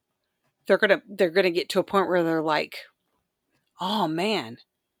 they're going to get to a point where they're like, oh man,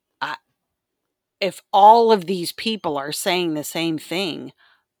 if all of these people are saying the same thing,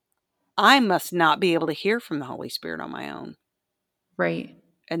 I must not be able to hear from the Holy Spirit on my own. Right.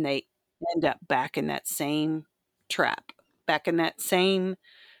 And they end up back in that same trap, back in that same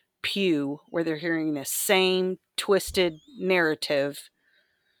pew where they're hearing the same twisted narrative.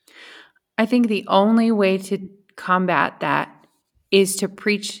 I think the only way to combat that is to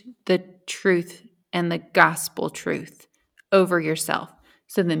preach the truth and the gospel truth over yourself.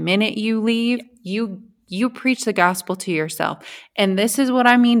 So the minute you leave, you preach the gospel to yourself. And this is what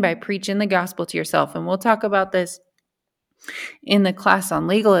I mean by preaching the gospel to yourself. And we'll talk about this in the class on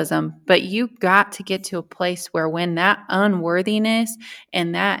legalism, but you got to get to a place where when that unworthiness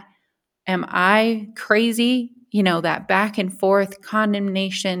and that am I crazy, that back and forth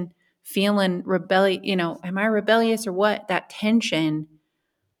condemnation, feeling rebellion, am I rebellious or what? That tension,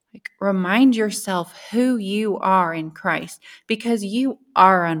 like remind yourself who you are in Christ, because you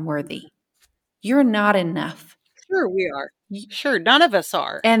are unworthy. You're not enough. Sure, we are. Sure, none of us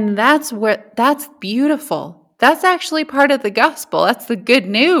are. And that's beautiful. That's actually part of the gospel. That's the good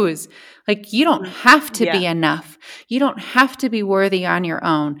news. Like, you don't have to be enough. You don't have to be worthy on your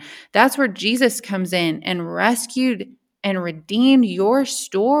own. That's where Jesus comes in and rescued and redeemed your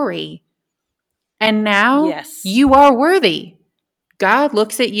story. And now you are worthy. God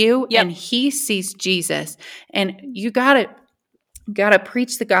looks at you and he sees Jesus. And you got to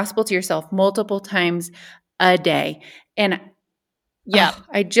preach the gospel to yourself multiple times a day. And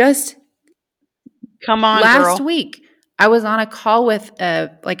I just come on, last girl. week I was on a call with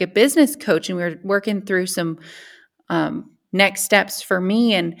a business coach, and we were working through some next steps for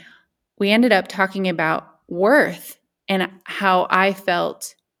me, and we ended up talking about worth and how I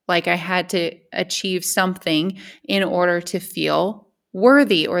felt like I had to achieve something in order to feel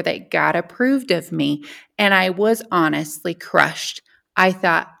worthy or that God approved of me. And I was honestly crushed. I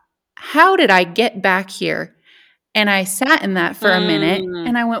thought, how did I get back here? And I sat in that for a minute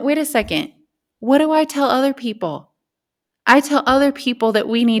and I went, wait a second. What do I tell other people? I tell other people that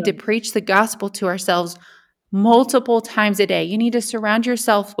we need to preach the gospel to ourselves multiple times a day. You need to surround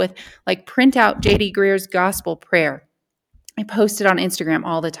yourself with, print out J.D. Greer's gospel prayer. I post it on Instagram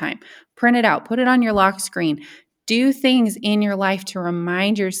all the time. Print it out. Put it on your lock screen. Do things in your life to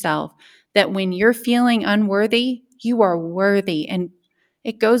remind yourself that when you're feeling unworthy, you are worthy. And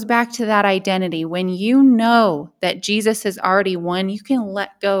it goes back to that identity. When you know that Jesus has already won, you can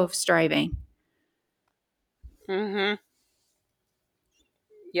let go of striving. Mm-hmm.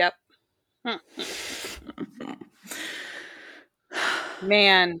 Yep.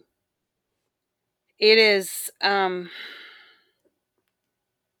 Man, it is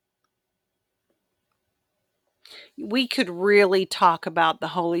we could really talk about the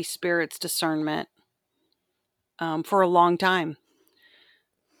Holy Spirit's discernment for a long time.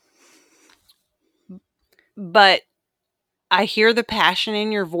 But I hear the passion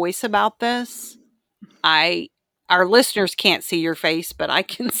in your voice about this. Our listeners can't see your face, but I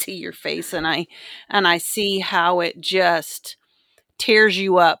can see your face, and I see how it just tears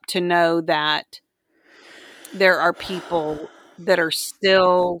you up to know that there are people that are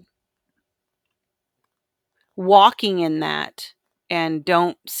still walking in that and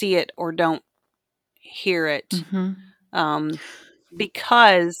don't see it or don't hear it. Mm-hmm.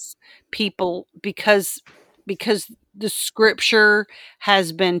 Because the scripture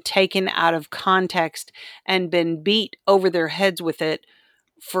has been taken out of context and been beat over their heads with it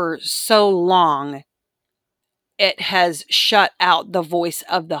for so long, it has shut out the voice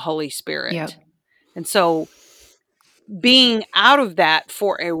of the Holy Spirit. Yep. And so being out of that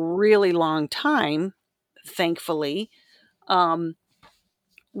for a really long time, thankfully,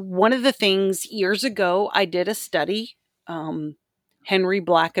 one of the things years ago, I did a study, Henry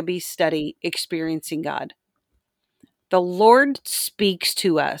Blackaby's study, Experiencing God. The Lord speaks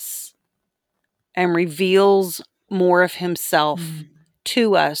to us and reveals more of himself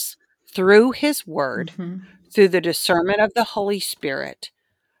to us through his word, through the discernment of the Holy Spirit,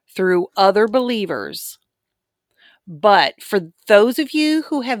 through other believers. But for those of you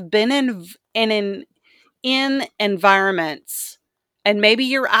who have been in environments, and maybe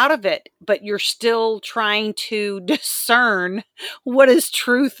you're out of it, but you're still trying to discern what is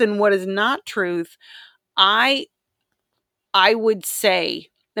truth and what is not truth, I would say,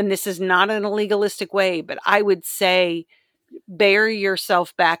 and this is not in a legalistic way, but I would say bury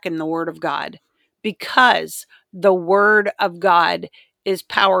yourself back in the Word of God, because The word of God is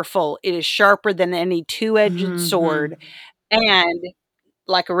powerful. It is sharper than any two-edged sword. And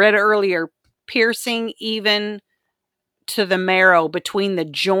like I read earlier, piercing even to the marrow, between the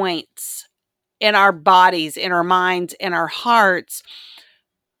joints in our bodies, in our minds, in our hearts.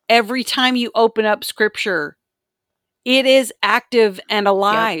 Every time you open up scripture, it is active and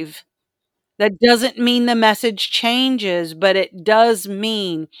alive. That doesn't mean the message changes, but it does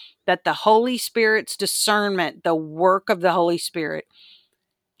mean that the Holy Spirit's discernment, the work of the Holy Spirit,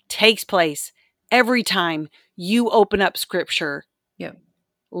 takes place every time you open up scripture. Yep.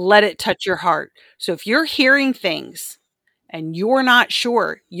 Let it touch your heart. So if you're hearing things and you're not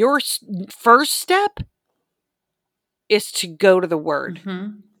sure, your first step is to go to the word.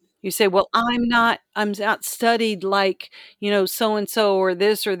 You say, well, I'm not studied like, so-and-so or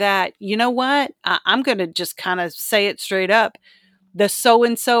this or that. You know what? I'm going to just kind of say it straight up. The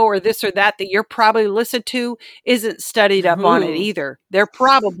so-and-so or this or that you're probably listening to isn't studied up on it either. They're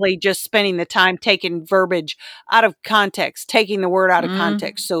probably just spending the time taking verbiage out of context, taking the word out of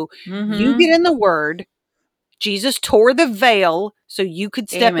context. So you get in the word. Jesus tore the veil so you could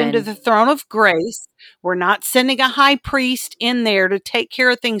step into the throne of grace. We're not sending a high priest in there to take care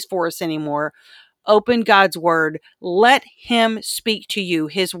of things for us anymore. Open God's word. Let him speak to you.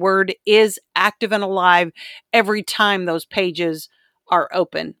 His word is active and alive every time those pages are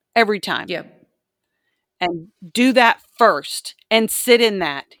open. Every time. Yep. And do that first and sit in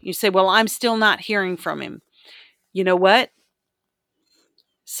that. You say, well, I'm still not hearing from him. You know what?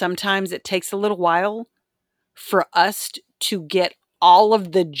 Sometimes it takes a little while for us to get all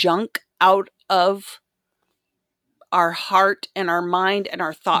of the junk out of our heart and our mind and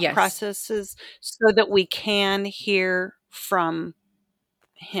our thought processes so that we can hear from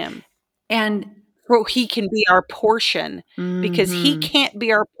him. And he can be our portion, because he can't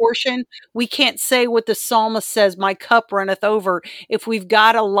be our portion. We can't say what the psalmist says, my cup runneth over, if we've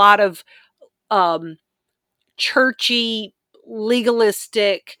got a lot of churchy,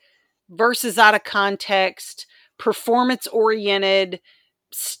 legalistic, verses out of context, performance-oriented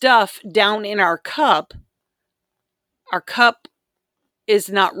stuff down in our cup. Our cup is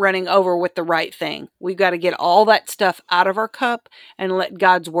not running over with the right thing. We've got to get all that stuff out of our cup and let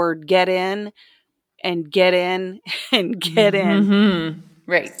God's word get in and get in and get in.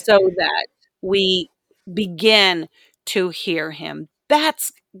 Right. So that we begin to hear him.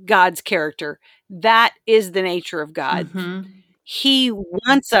 That's God's character. That is the nature of God. He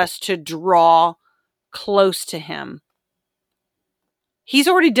wants us to draw close to him. He's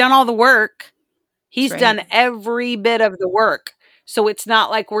already done all the work. He's done every bit of the work. So it's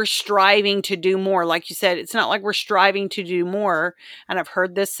not like we're striving to do more. Like you said, it's not like we're striving to do more. And I've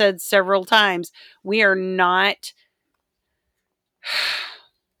heard this said several times. We are not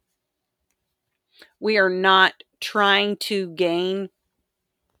trying to gain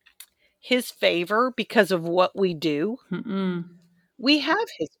his favor because of what we do. We have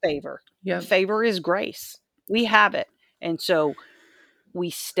his favor. Favor is grace. We have it. And so we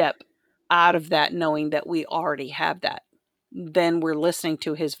step out of that knowing that we already have that. Then we're listening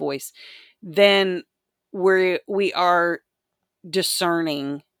to his voice. Then we are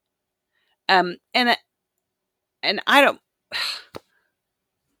discerning. And I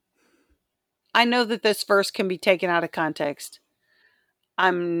know that this verse can be taken out of context.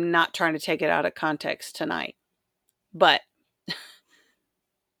 I'm not trying to take it out of context tonight. But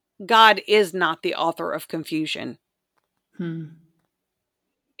God is not the author of confusion.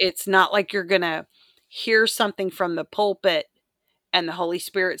 It's not like you're going to hear something from the pulpit and the Holy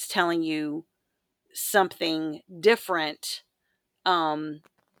Spirit's telling you something different. And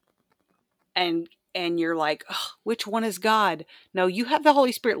you're like, oh, which one is God? No, you have the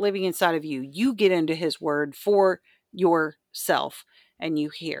Holy Spirit living inside of you. You get into his word for yourself and you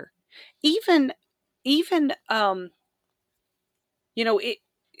hear. Even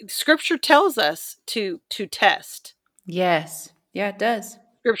Scripture tells us to test. Yes. Yeah, it does.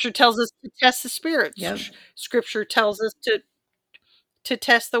 Scripture tells us to test the spirits. Yep. Scripture tells us to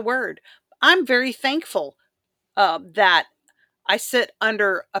test the word. I'm very thankful that I sit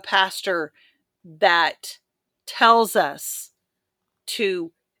under a pastor that tells us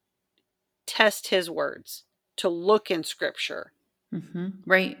to test his words, to look in Scripture.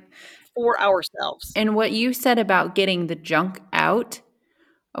 Right. For ourselves. And what you said about getting the junk out,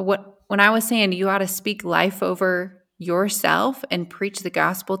 when I was saying you ought to speak life over yourself and preach the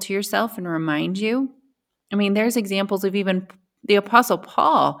gospel to yourself and remind you. I mean, there's examples of even the Apostle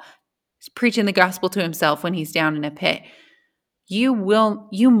Paul preaching the gospel to himself when he's down in a pit. You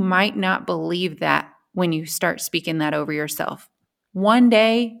might not believe that when you start speaking that over yourself. One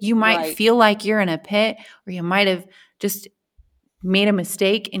day you might Right. feel like you're in a pit, or you might have just made a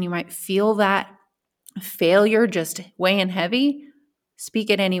mistake and you might feel that failure just weighing heavy. Speak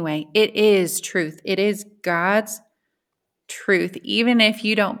it anyway. It is truth. It is God's truth, even if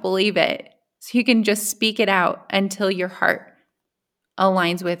you don't believe it. So you can just speak it out until your heart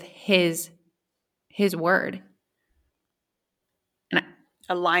aligns with his word.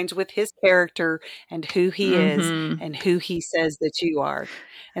 Aligns with his character and who he is and who he says that you are.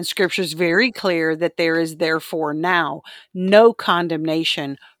 And scripture is very clear that there is therefore now no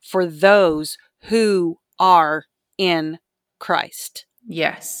condemnation for those who are in Christ.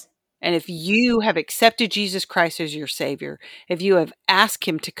 Yes. And if you have accepted Jesus Christ as your Savior, if you have asked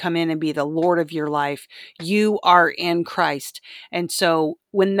him to come in and be the Lord of your life, you are in Christ. And so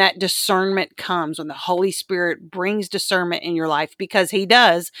when that discernment comes, when the Holy Spirit brings discernment in your life, because he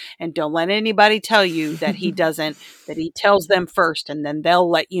does, and don't let anybody tell you that he doesn't, that he tells them first, and then they'll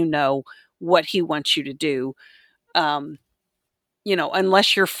let you know what he wants you to do.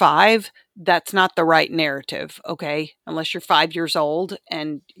 Unless you're 5, that's not the right narrative, okay? Unless you're 5 years old,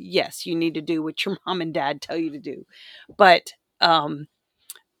 and yes, you need to do what your mom and dad tell you to do. But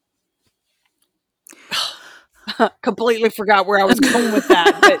completely forgot where I was going with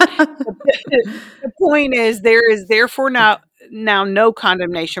that. But the point is, there is therefore now no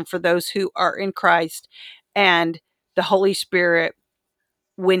condemnation for those who are in Christ, and the Holy Spirit,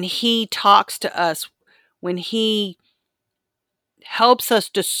 when he talks to us, when he helps us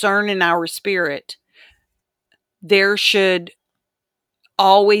discern in our spirit, there should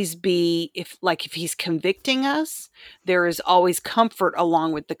always be, if he's convicting us, there is always comfort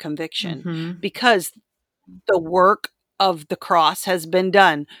along with the conviction, because the work of the cross has been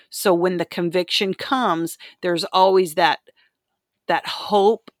done. So when the conviction comes, there's always that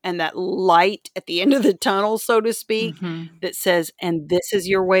hope and that light at the end of the tunnel, so to speak, that says, and this is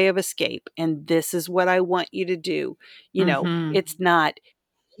your way of escape, and this is what I want you to do. It's not,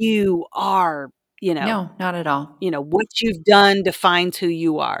 you are, No, not at all. what you've done defines who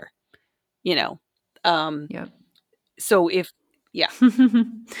you are, Yep. So you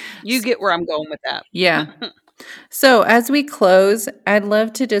get where I'm going with that. Yeah. So as we close, I'd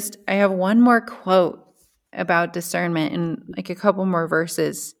love to I have one more quote about discernment and a couple more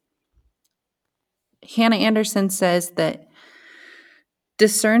verses. Hannah Anderson says that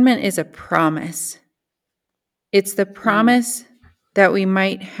discernment is a promise. It's the promise that we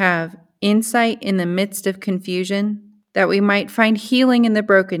might have insight in the midst of confusion, that we might find healing in the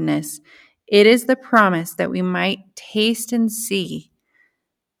brokenness. It is the promise that we might taste and see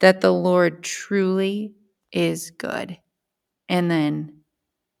that the Lord truly is good. And then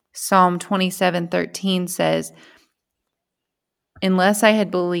Psalm 27:13 says, unless I had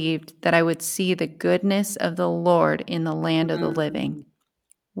believed that I would see the goodness of the Lord in the land of the living.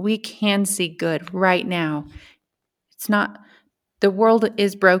 We can see good right now. It's not, the world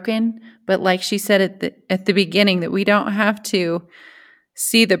is broken, but like she said at the beginning, that we don't have to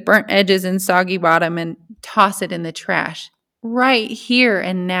see the burnt edges and soggy bottom and toss it in the trash. Right here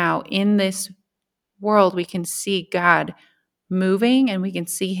and now in this world, we can see God moving, and we can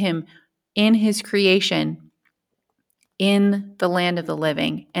see him in his creation in the land of the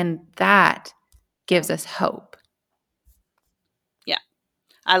living. And that gives us hope. Yeah.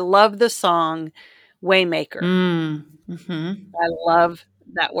 I love the song Waymaker. I love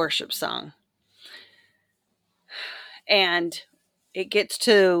that worship song. And it gets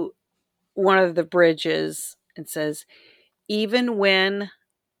to one of the bridges and says, even when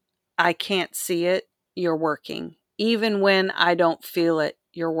I can't see it, you're working. Even when I don't feel it,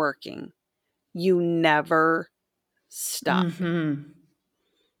 you're working. You never stop.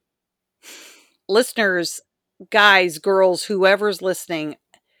 Listeners, guys, girls, whoever's listening,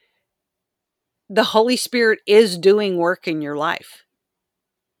 the Holy Spirit is doing work in your life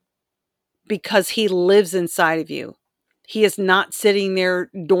because he lives inside of you. He is not sitting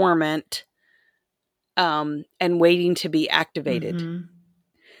there dormant and waiting to be activated.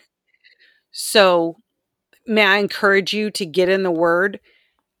 So may I encourage you to get in the Word,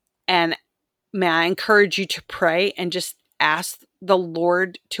 and may I encourage you to pray and just ask the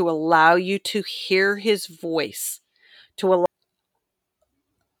Lord to allow you to hear his voice.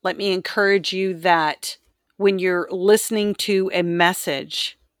 Let me encourage you that when you're listening to a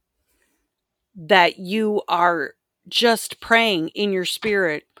message, that you are just praying in your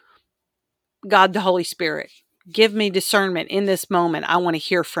spirit, God, the Holy Spirit, give me discernment in this moment. I want to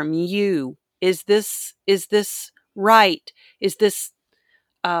hear from you. Is this right? Is this,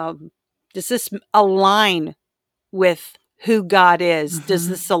 does this align with who God is? Does Mhm.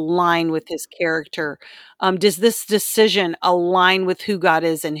 this align with his character? Does this decision align with who God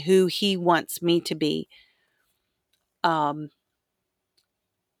is and who he wants me to be? And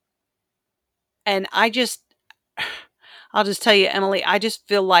I'll just tell you, Emily, I just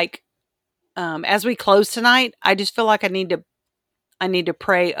feel like, as we close tonight, I just feel like I need to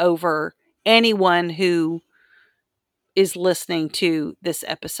pray over anyone who is listening to this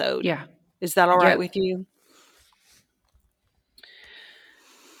episode. Yeah. Is that all right Yep. with you?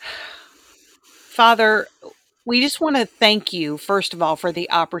 Father, we just want to thank you, first of all, for the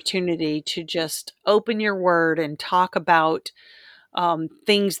opportunity to just open your word and talk about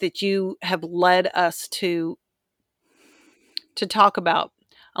things that you have led us to talk about.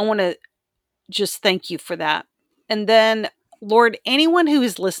 I want to just thank you for that. And then, Lord, anyone who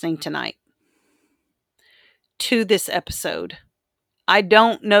is listening tonight to this episode, I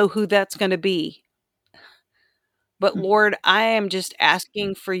don't know who that's going to be. But Lord, I am just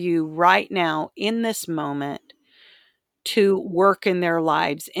asking for you right now in this moment to work in their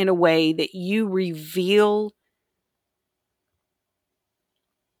lives in a way that you reveal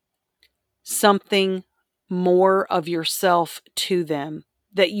something more of yourself to them,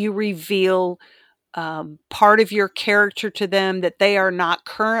 that you reveal part of your character to them that they are not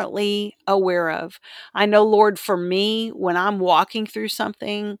currently aware of. I know, Lord, for me, when I'm walking through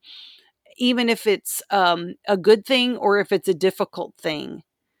something, even if it's a good thing or if it's a difficult thing,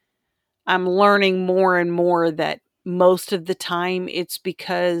 I'm learning more and more that most of the time it's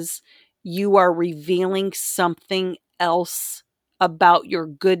because you are revealing something else about your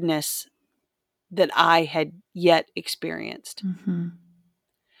goodness that I had yet experienced. Mm-hmm.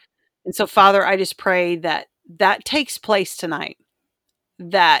 And so, Father, I just pray that that takes place tonight,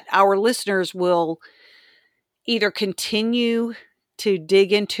 that our listeners will either continue to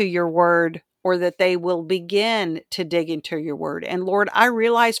dig into your word or that they will begin to dig into your word. And Lord, I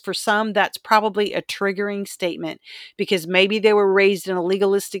realize for some that's probably a triggering statement because maybe they were raised in a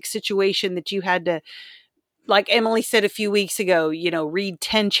legalistic situation that you had to, like Emily said a few weeks ago, read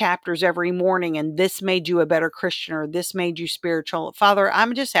 10 chapters every morning and this made you a better Christian or this made you spiritual. Father,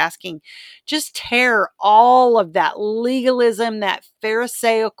 I'm just asking, just tear all of that legalism, that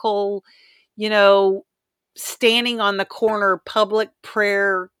Pharisaical, standing on the corner public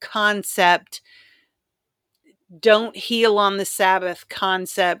prayer concept, don't heal on the Sabbath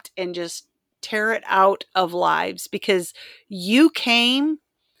concept, and just tear it out of lives because you came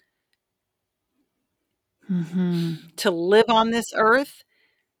to live on this earth,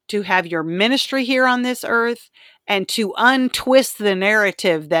 to have your ministry here on this earth, and to untwist the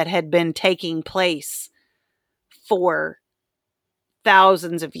narrative that had been taking place for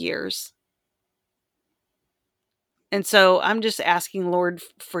thousands of years. And so I'm just asking, Lord,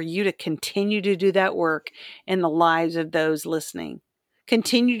 for you to continue to do that work in the lives of those listening.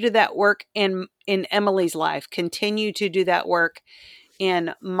 Continue to do that work in Emily's life. Continue to do that work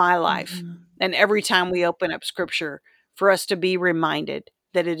in my life. And every time we open up scripture, for us to be reminded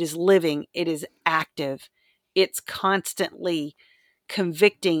that it is living, it is active, it's constantly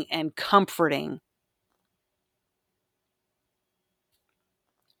convicting and comforting.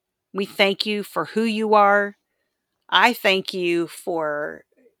 We thank you for who you are. I thank you for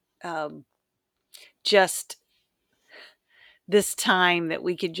just this time that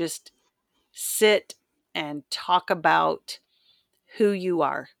we could just sit and talk about who you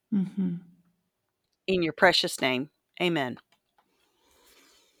are. In your precious name, amen.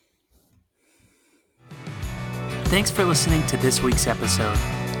 Thanks for listening to this week's episode.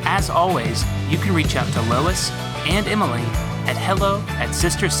 As always, you can reach out to Lois and Emily at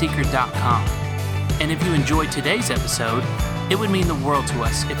hello@sistersecret.com. And if you enjoyed today's episode, it would mean the world to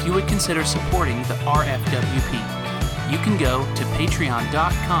us if you would consider supporting the RFWP. You can go to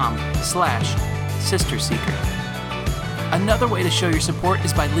patreon.com/sistersecret. Another way to show your support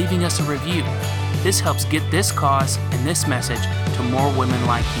is by leaving us a review. This helps get this cause and this message to more women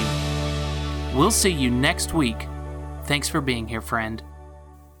like you. We'll see you next week. Thanks for being here, friend.